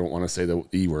him because I don't want to say the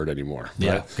E word anymore. Right?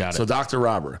 Yeah, got it. So Dr.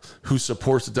 Robert, who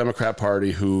supports the Democrat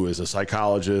Party, who is a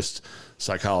psychologist,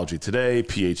 Psychology Today,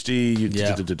 PhD.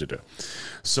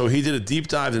 So he did a deep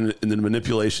dive in the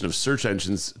manipulation of search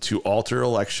engines to alter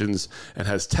elections and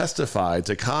has testified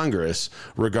to Congress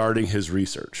regarding his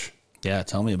research. Yeah,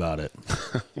 tell me about it.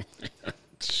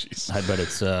 Jeez. I bet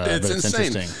it's insane.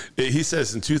 interesting. He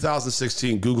says in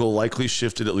 2016, Google likely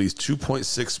shifted at least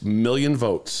 2.6 million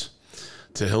votes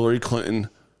to Hillary Clinton,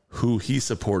 who he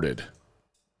supported.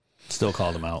 Still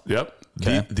called him out. Yep.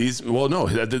 Okay.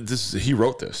 He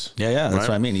wrote this. Yeah, that's right?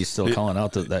 What I mean. He's still calling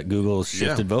out that Google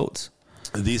shifted votes.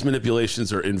 These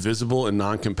manipulations are invisible and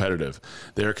non-competitive.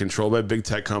 They are controlled by big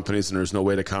tech companies, and there's no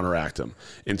way to counteract them.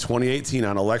 In 2018,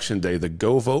 on Election Day, the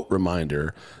Go Vote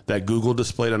reminder that Google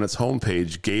displayed on its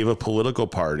homepage gave a political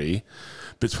party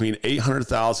between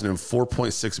 800,000 and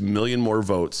 4.6 million more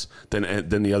votes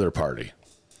than the other party.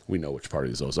 We know which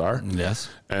parties those are. Yes.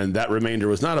 And that remainder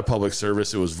was not a public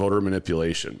service. It was voter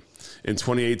manipulation. In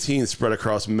 2018, spread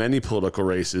across many political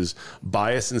races,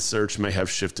 bias in search may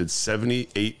have shifted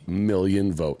 78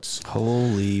 million votes.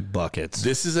 Holy buckets.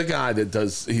 This is a guy that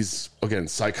he's, again,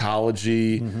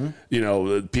 psychology,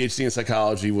 PhD in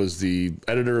psychology, was the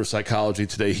editor of Psychology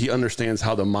Today. He understands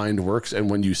how the mind works and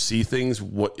when you see things,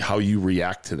 how you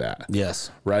react to that.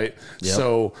 Yes. Right? Yep.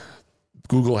 So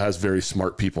Google has very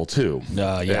smart people too.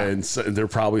 And so they're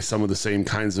probably some of the same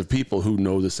kinds of people who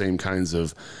know the same kinds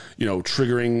of,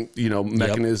 triggering,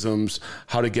 mechanisms,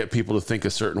 how to get people to think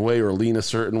a certain way or lean a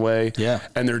certain way. Yeah.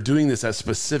 And they're doing this at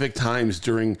specific times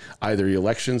during either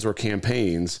elections or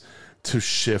campaigns to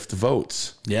shift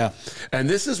votes. Yeah. And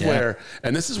this is where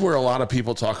a lot of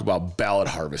people talk about ballot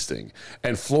harvesting.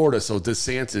 And Florida, so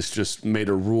DeSantis just made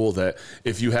a rule that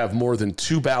if you have more than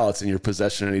 2 ballots in your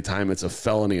possession at any time, it's a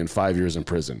felony and 5 years in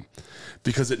prison.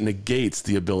 Because it negates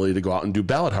the ability to go out and do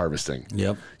ballot harvesting.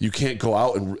 Yep. You can't go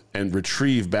out and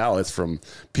retrieve ballots from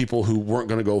people who weren't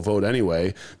going to go vote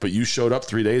anyway, but you showed up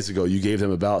 3 days ago, you gave them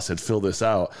a ballot, said, fill this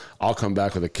out, I'll come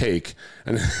back with a cake,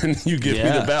 and then you give me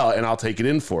the ballot, and I'll take it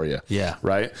in for you. Yeah.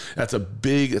 Right? That's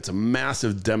a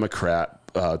massive Democrat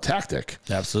tactic.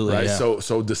 Absolutely. Right? Yeah.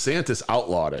 So DeSantis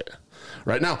outlawed it.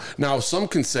 Right? Now some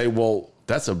can say, well,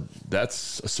 that's a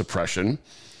suppression.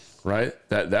 Right?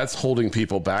 That's holding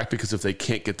people back because if they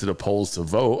can't get to the polls to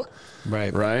vote.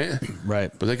 Right.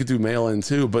 But they could do mail-in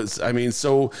too. But I mean,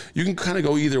 so you can kind of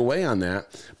go either way on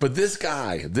that. But this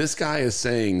guy is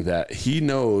saying that he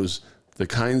knows the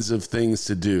kinds of things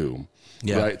to do,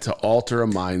 right? To alter a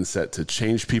mindset, to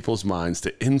change people's minds,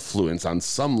 to influence on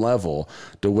some level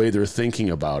the way they're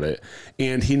thinking about it.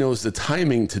 And he knows the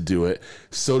timing to do it.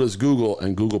 So does Google,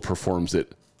 and Google performs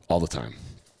it all the time.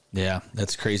 Yeah,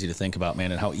 that's crazy to think about,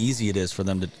 man, and how easy it is for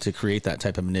them to create that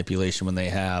type of manipulation when they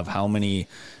have how many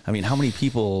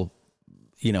people,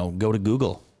 go to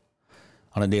Google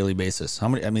on a daily basis. How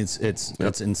many? I mean,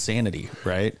 it's insanity,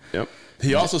 right? Yep.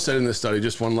 He also said in this study,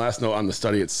 just one last note on the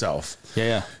study itself.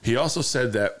 Yeah. He also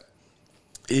said that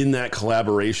in that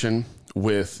collaboration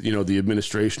with, the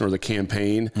administration or the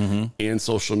campaign and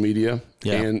social media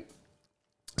and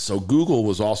so Google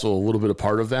was also a little bit a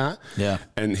part of that. Yeah.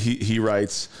 And he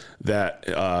writes that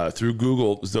through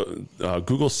Google,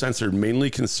 Google censored mainly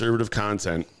conservative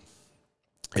content.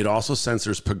 It also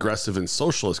censors progressive and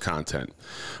socialist content.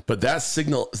 But that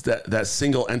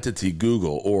single entity,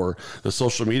 Google, or the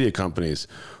social media companies,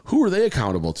 who are they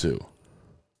accountable to?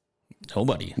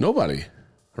 Nobody.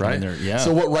 Right? I mean,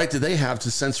 so what right do they have to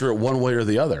censor it one way or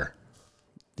the other?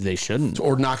 They shouldn't,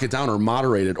 or knock it down, or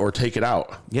moderate it, or take it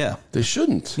out. Yeah, they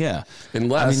shouldn't. Yeah,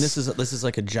 unless this is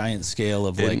like a giant scale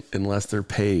of unless they're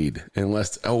paid.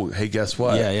 Hey, guess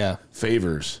what? Yeah.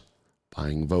 Favors,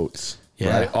 buying votes.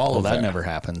 Yeah, right? all of that never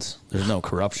happens. There's no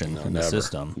corruption in the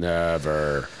system.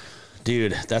 Never,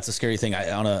 dude. That's a scary thing.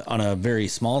 On a very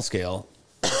small scale,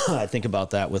 I think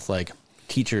about that with like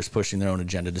teachers pushing their own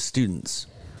agenda to students.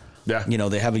 Yeah.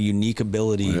 They have a unique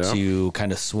ability to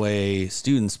kind of sway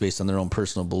students based on their own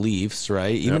personal beliefs,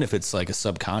 right? Even if it's like a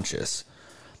subconscious.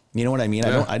 You know what I mean?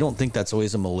 I don't think that's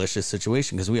always a malicious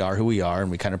situation because we are who we are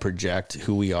and we kind of project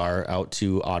who we are out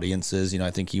to audiences. I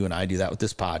think you and I do that with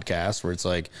this podcast where it's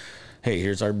like, hey,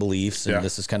 here's our beliefs and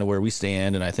this is kind of where we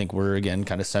stand. And I think we're, again,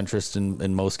 kind of centrist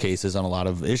in most cases on a lot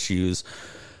of issues.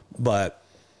 But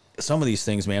some of these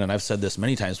things, man, and I've said this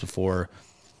many times before,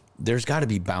 there's got to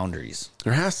be boundaries.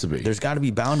 There has to be. There's got to be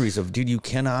boundaries of, dude, you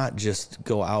cannot just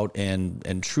go out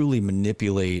and truly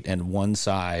manipulate and one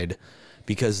side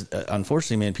because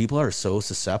unfortunately, man, people are so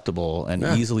susceptible and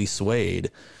easily swayed.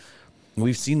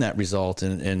 We've seen that result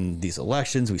in these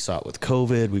elections. We saw it with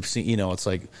COVID. We've seen, it's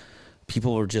like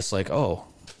people are just like, oh,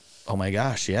 oh my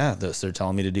gosh, yeah, they're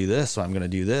telling me to do this, so I'm going to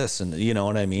do this. And you know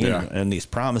what I mean? Yeah. And these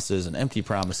promises and empty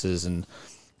promises. And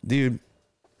dude,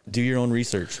 do your own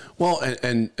research. Well,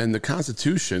 and the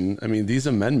Constitution, I mean, these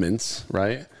amendments,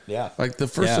 right? Yeah. Like the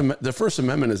First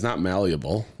Amendment is not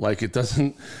malleable. Like it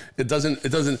doesn't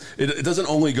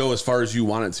only go as far as you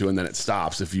want it to, and then it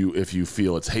stops if you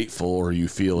feel it's hateful or you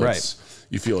feel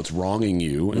it's wronging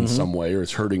you in some way or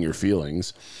it's hurting your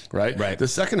feelings, right? Right. The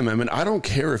Second Amendment, I don't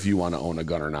care if you want to own a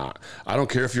gun or not. I don't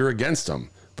care if you're against them,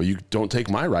 but you don't take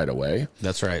my right away.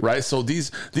 That's right. Right. So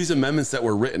these amendments that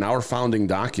were written, our founding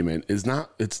document it's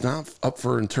not up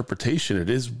for interpretation. It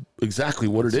is exactly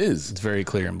what it is. It's very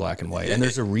clear in black and white. And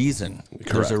there's a reason.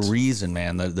 Correct. There's a reason,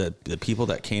 man. The people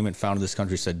that came and founded this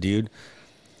country said, dude,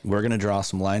 we're going to draw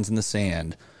some lines in the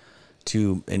sand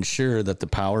to ensure that the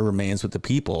power remains with the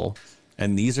people.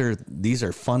 And these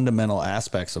are fundamental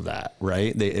aspects of that,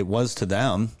 right? It was to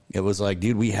them. It was like,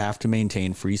 dude, we have to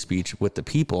maintain free speech with the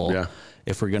people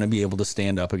if we're going to be able to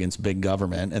stand up against big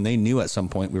government. And they knew at some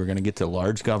point we were going to get to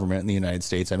large government in the United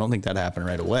States. I don't think that happened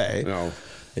right away. No,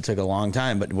 it took a long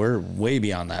time, but we're way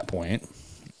beyond that point.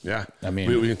 Yeah, I mean,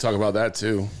 we can talk about that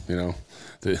too. You know,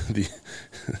 the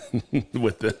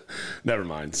with the never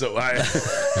mind. So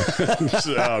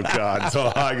oh God,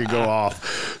 so I could go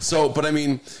off. So, but I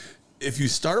mean, if you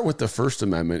start with the First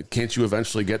Amendment, can't you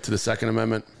eventually get to the Second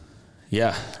Amendment?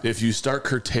 Yeah. If you start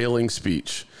curtailing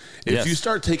speech, if you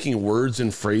start taking words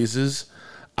and phrases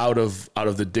out of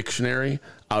the dictionary,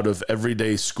 out of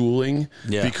everyday schooling,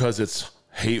 because it's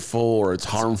hateful or it's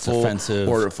harmful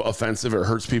or offensive, or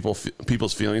hurts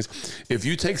people's feelings. If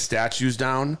you take statues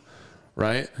down,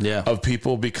 right? Yeah. Of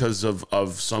people because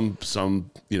of some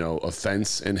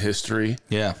offense in history.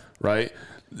 Yeah. Right.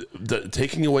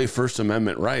 Taking away First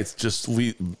Amendment rights just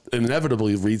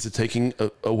inevitably leads to taking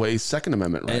away Second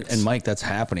Amendment rights. And Mike, that's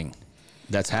happening.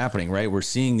 That's happening, right? We're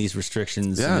seeing these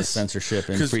restrictions and censorship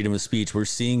and freedom of speech. We're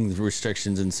seeing the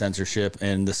restrictions and censorship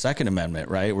and the Second Amendment,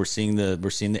 right? We're seeing the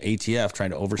ATF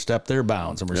trying to overstep their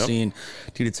bounds, and we're seeing,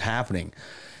 dude, it's happening.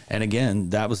 And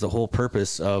again, that was the whole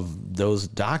purpose of those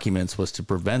documents, was to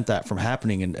prevent that from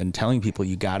happening and telling people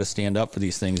you got to stand up for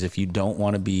these things if you don't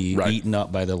want to be eaten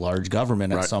up by the large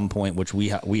government at some point, which we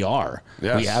are.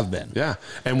 Yes. We have been. Yeah.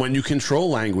 And when you control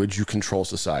language, you control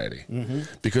society. Mm-hmm.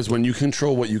 Because when you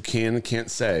control what you can and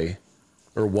can't say,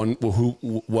 or what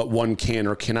one can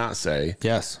or cannot say,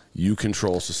 you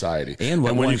control society. And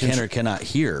what one can or cannot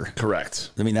hear.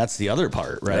 Correct. I mean, that's the other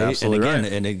part, right? Yeah, absolutely.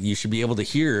 And again, you should be able to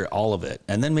hear all of it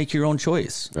and then make your own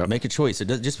choice. Yep. Make a choice.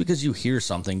 Just because you hear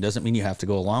something doesn't mean you have to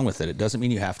go along with it. It doesn't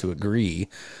mean you have to agree.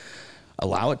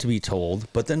 Allow it to be told,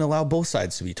 but then allow both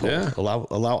sides to be told. Yeah. Allow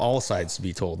all sides to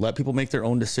be told. Let people make their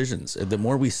own decisions. The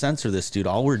more we censor this, dude,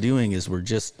 all we're doing is we're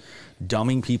just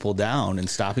dumbing people down and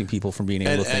stopping people from being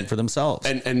able to think for themselves.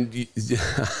 And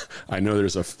I know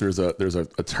there's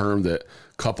a term that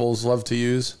couples love to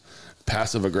use.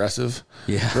 Passive aggressive.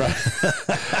 Yeah. Right.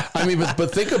 I mean,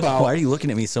 but think about, why are you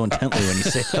looking at me so intently when you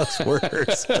say those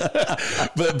words?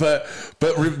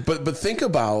 but think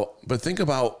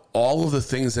about all of the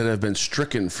things that have been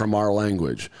stricken from our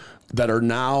language that are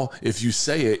now, if you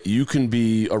say it, you can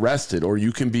be arrested or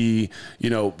you can be,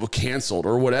 canceled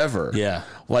or whatever. Yeah.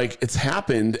 Like, it's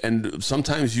happened, and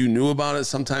sometimes you knew about it,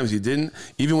 sometimes you didn't.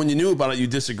 Even when you knew about it, you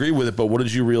disagree with it, but what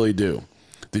did you really do?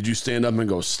 Did you stand up and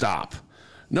go, stop?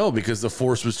 No, because the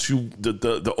force was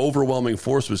the overwhelming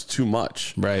force was too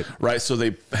much. Right. Right. So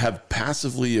they have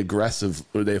passive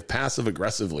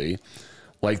aggressively,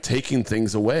 like, taking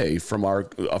things away from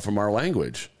our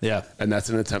language. Yeah. And that's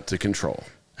an attempt to control.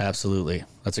 Absolutely.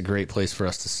 That's a great place for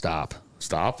us to stop.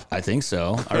 Stop? I think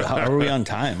so. How are we on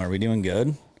time? Are we doing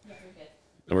good?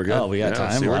 We're good. Oh, we got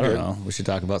time? Well, I don't know. We should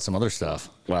talk about some other stuff.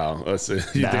 Wow. Let's see. You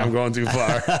think I'm going too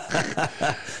far?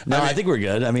 I think we're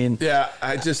good. I mean, yeah,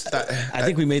 I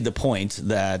think we made the point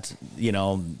that,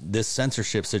 this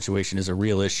censorship situation is a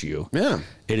real issue. Yeah.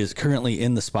 It is currently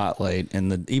in the spotlight,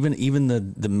 and even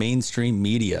the mainstream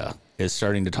media is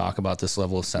starting to talk about this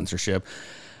level of censorship.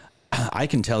 I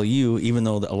can tell you, even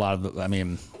though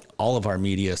all of our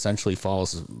media essentially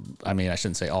falls, I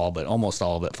shouldn't say all, but almost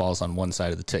all of it falls on one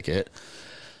side of the ticket.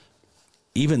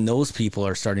 Even those people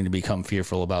are starting to become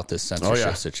fearful about this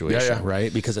censorship situation,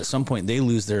 right? Because at some point they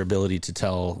lose their ability to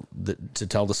tell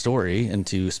the story and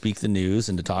to speak the news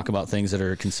and to talk about things that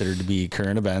are considered to be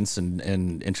current events and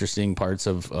interesting parts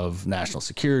of national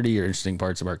security or interesting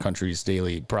parts of our country's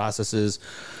daily processes.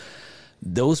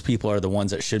 Those people are the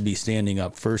ones that should be standing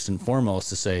up first and foremost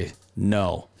to say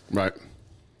no. Right.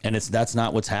 And that's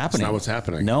not what's happening. It's not what's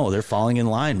happening. No, they're falling in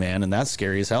line, man, and that's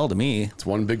scary as hell to me. It's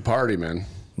one big party, man.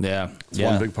 Yeah. It's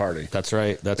one big party. That's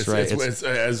right. That's right. It's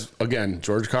as again,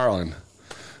 George Carlin.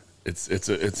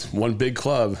 It's one big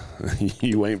club.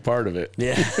 You ain't part of it.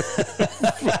 Yeah.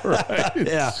 Right.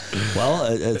 Yeah.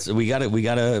 Well, we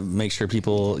gotta make sure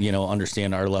people,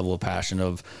 understand our level of passion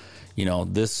of,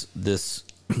 this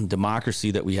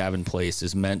democracy that we have in place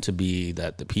is meant to be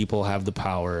that the people have the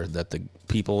power, that the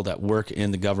people that work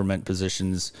in the government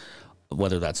positions,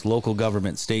 whether that's local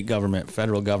government, state government,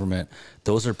 federal government,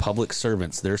 those are public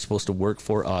servants. They're supposed to work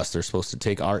for us. They're supposed to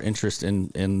take our interest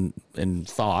in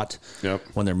thought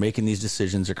when they're making these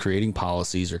decisions or creating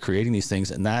policies or creating these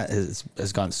things. And that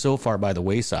has gone so far by the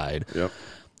wayside. Yep.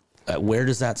 Where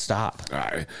does that stop?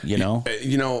 And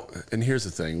here's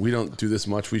the thing. We don't do this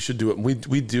much. We should do it.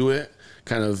 We do it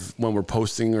kind of when we're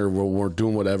posting or when we're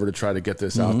doing whatever to try to get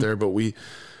this out there. But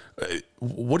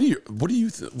what do you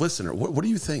listener, what do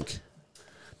you think?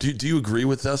 Do you agree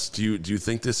with us? Do you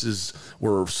think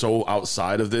we're so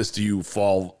outside of this? Do you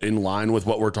fall in line with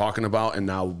what we're talking about and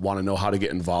now want to know how to get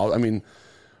involved? I mean,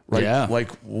 like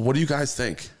what do you guys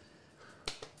think?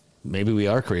 Maybe we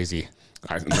are crazy.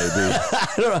 Maybe. I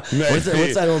don't know. Maybe.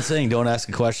 What's that old saying? Don't ask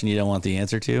a question you don't want the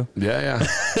answer to. Yeah.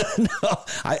 No,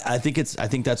 I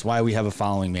think that's why we have a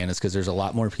following, man. Is because there's a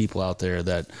lot more people out there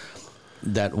that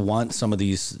want some of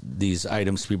these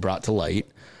items to be brought to light,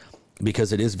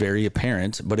 because it is very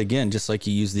apparent. But again, just like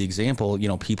you use the example,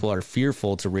 people are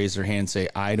fearful to raise their hand and say,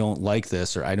 I don't like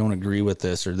this, or I don't agree with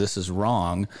this, or this is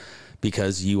wrong,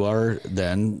 because you're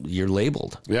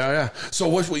labeled. Yeah. So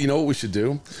what we should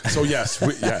do? So yes,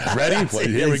 ready?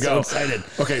 Here we go. So excited.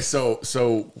 Okay.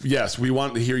 So yes, we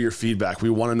want to hear your feedback. We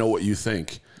want to know what you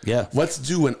think. Yeah. Let's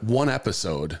do one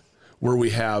episode where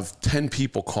we have 10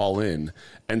 people call in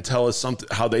and tell us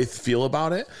how they feel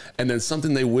about it, and then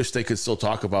something they wish they could still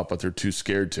talk about, but they're too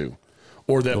scared to,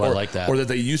 or that, I like that. Or that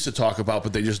they used to talk about,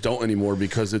 but they just don't anymore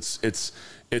because it's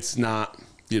not,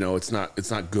 it's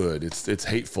not good. It's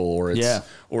hateful, or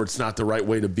it's not the right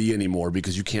way to be anymore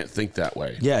because you can't think that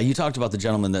way. Yeah. You talked about the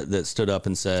gentleman that stood up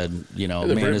and said,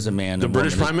 man is a man. The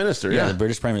British Prime Minister. Yeah. The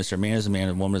British Prime Minister, man is a man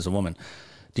and woman is a woman.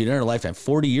 Dude, in our lifetime,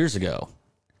 40 years ago,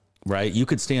 right? You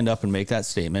could stand up and make that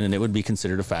statement and it would be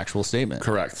considered a factual statement.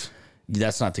 Correct.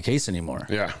 That's not the case anymore.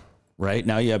 Yeah. Right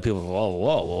now you have people,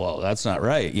 whoa, that's not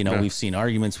right. We've seen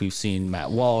arguments. We've seen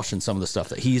Matt Walsh and some of the stuff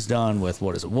that he's done with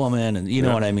What is a Woman? And you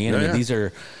know what I mean? These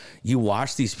are, you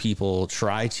watch these people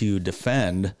try to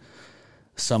defend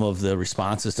some of the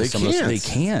responses to some of those. They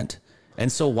can't. And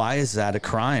so why is that a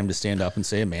crime to stand up and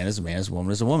say a man is a man, a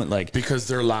woman is a woman? Like, because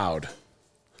they're loud.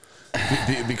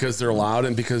 Because they're loud,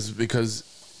 and because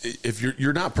if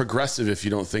you're not progressive if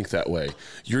you don't think that way.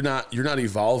 You're not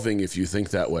evolving if you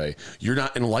think that way. You're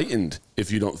not enlightened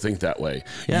if you don't think that way.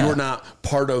 Yeah. You're not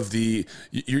part of the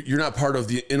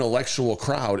intellectual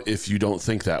crowd if you don't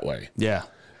think that way. Yeah.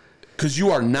 Because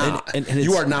you are not, and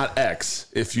you are not X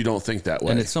if you don't think that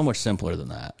way. And it's so much simpler than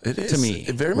that. It is, to me,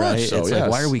 very much so. It's like,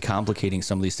 why are we complicating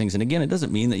some of these things? And again, it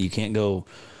doesn't mean that you can't go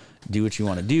do what you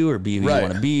want to do or be who you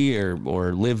want to be or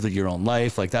live your own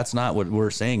life. Like, that's not what we're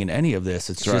saying in any of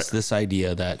this. It's just this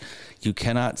idea that you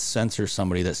cannot censor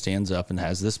somebody that stands up and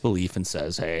has this belief and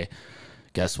says, hey,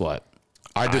 guess what?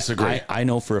 I disagree. I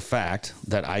know for a fact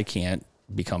that I can't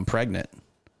become pregnant.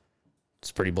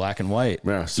 It's pretty black and white.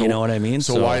 Yeah, so, you know what I mean?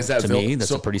 So why is that? To me, that's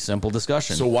a pretty simple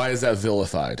discussion. So why is that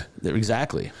vilified?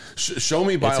 Exactly. Show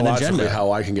me biologically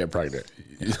how I can get pregnant.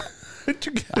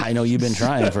 I know you've been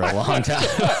trying for a long time.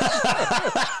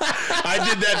 I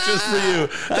did that just for you.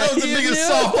 That was the biggest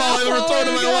softball I've ever thrown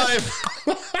in my life.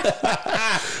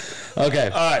 Okay.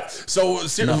 All right. So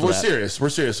we're serious. We're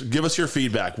serious. Give us your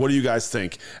feedback. What do you guys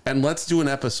think? And let's do an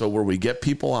episode where we get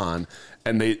people on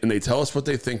and they tell us what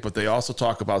they think, but they also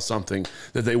talk about something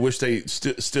that they wish they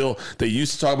still they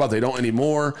used to talk about. They don't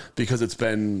anymore because it's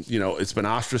been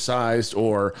ostracized,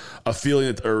 or a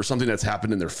feeling or something that's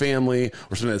happened in their family,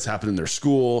 or something that's happened in their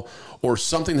school, or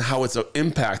something how it's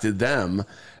impacted them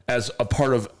as a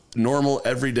part of normal,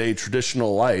 everyday,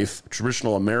 traditional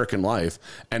American life,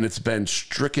 and it's been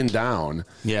stricken down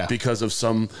because of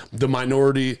the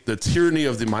minority, the tyranny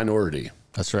of the minority.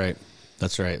 That's right.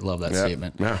 Love that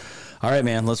statement. Yeah. All right,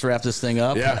 man, let's wrap this thing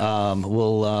up. Yeah.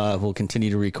 We'll continue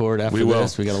to record after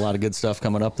this. We got a lot of good stuff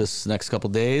coming up this next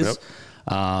couple days.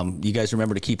 Yep. You guys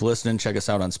remember to keep listening. Check us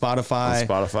out on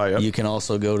Spotify. Yep. You can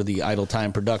also go to the Idle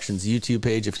Time Productions YouTube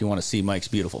page if you want to see Mike's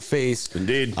beautiful face.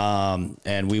 Indeed.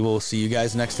 And we will see you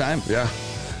guys next time. Yeah.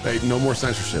 Hey, no more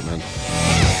censorship, man. It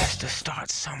has to start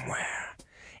somewhere.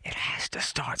 It has to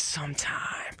start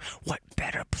sometime. What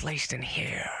better place than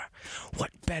here? What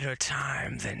better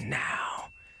time than now?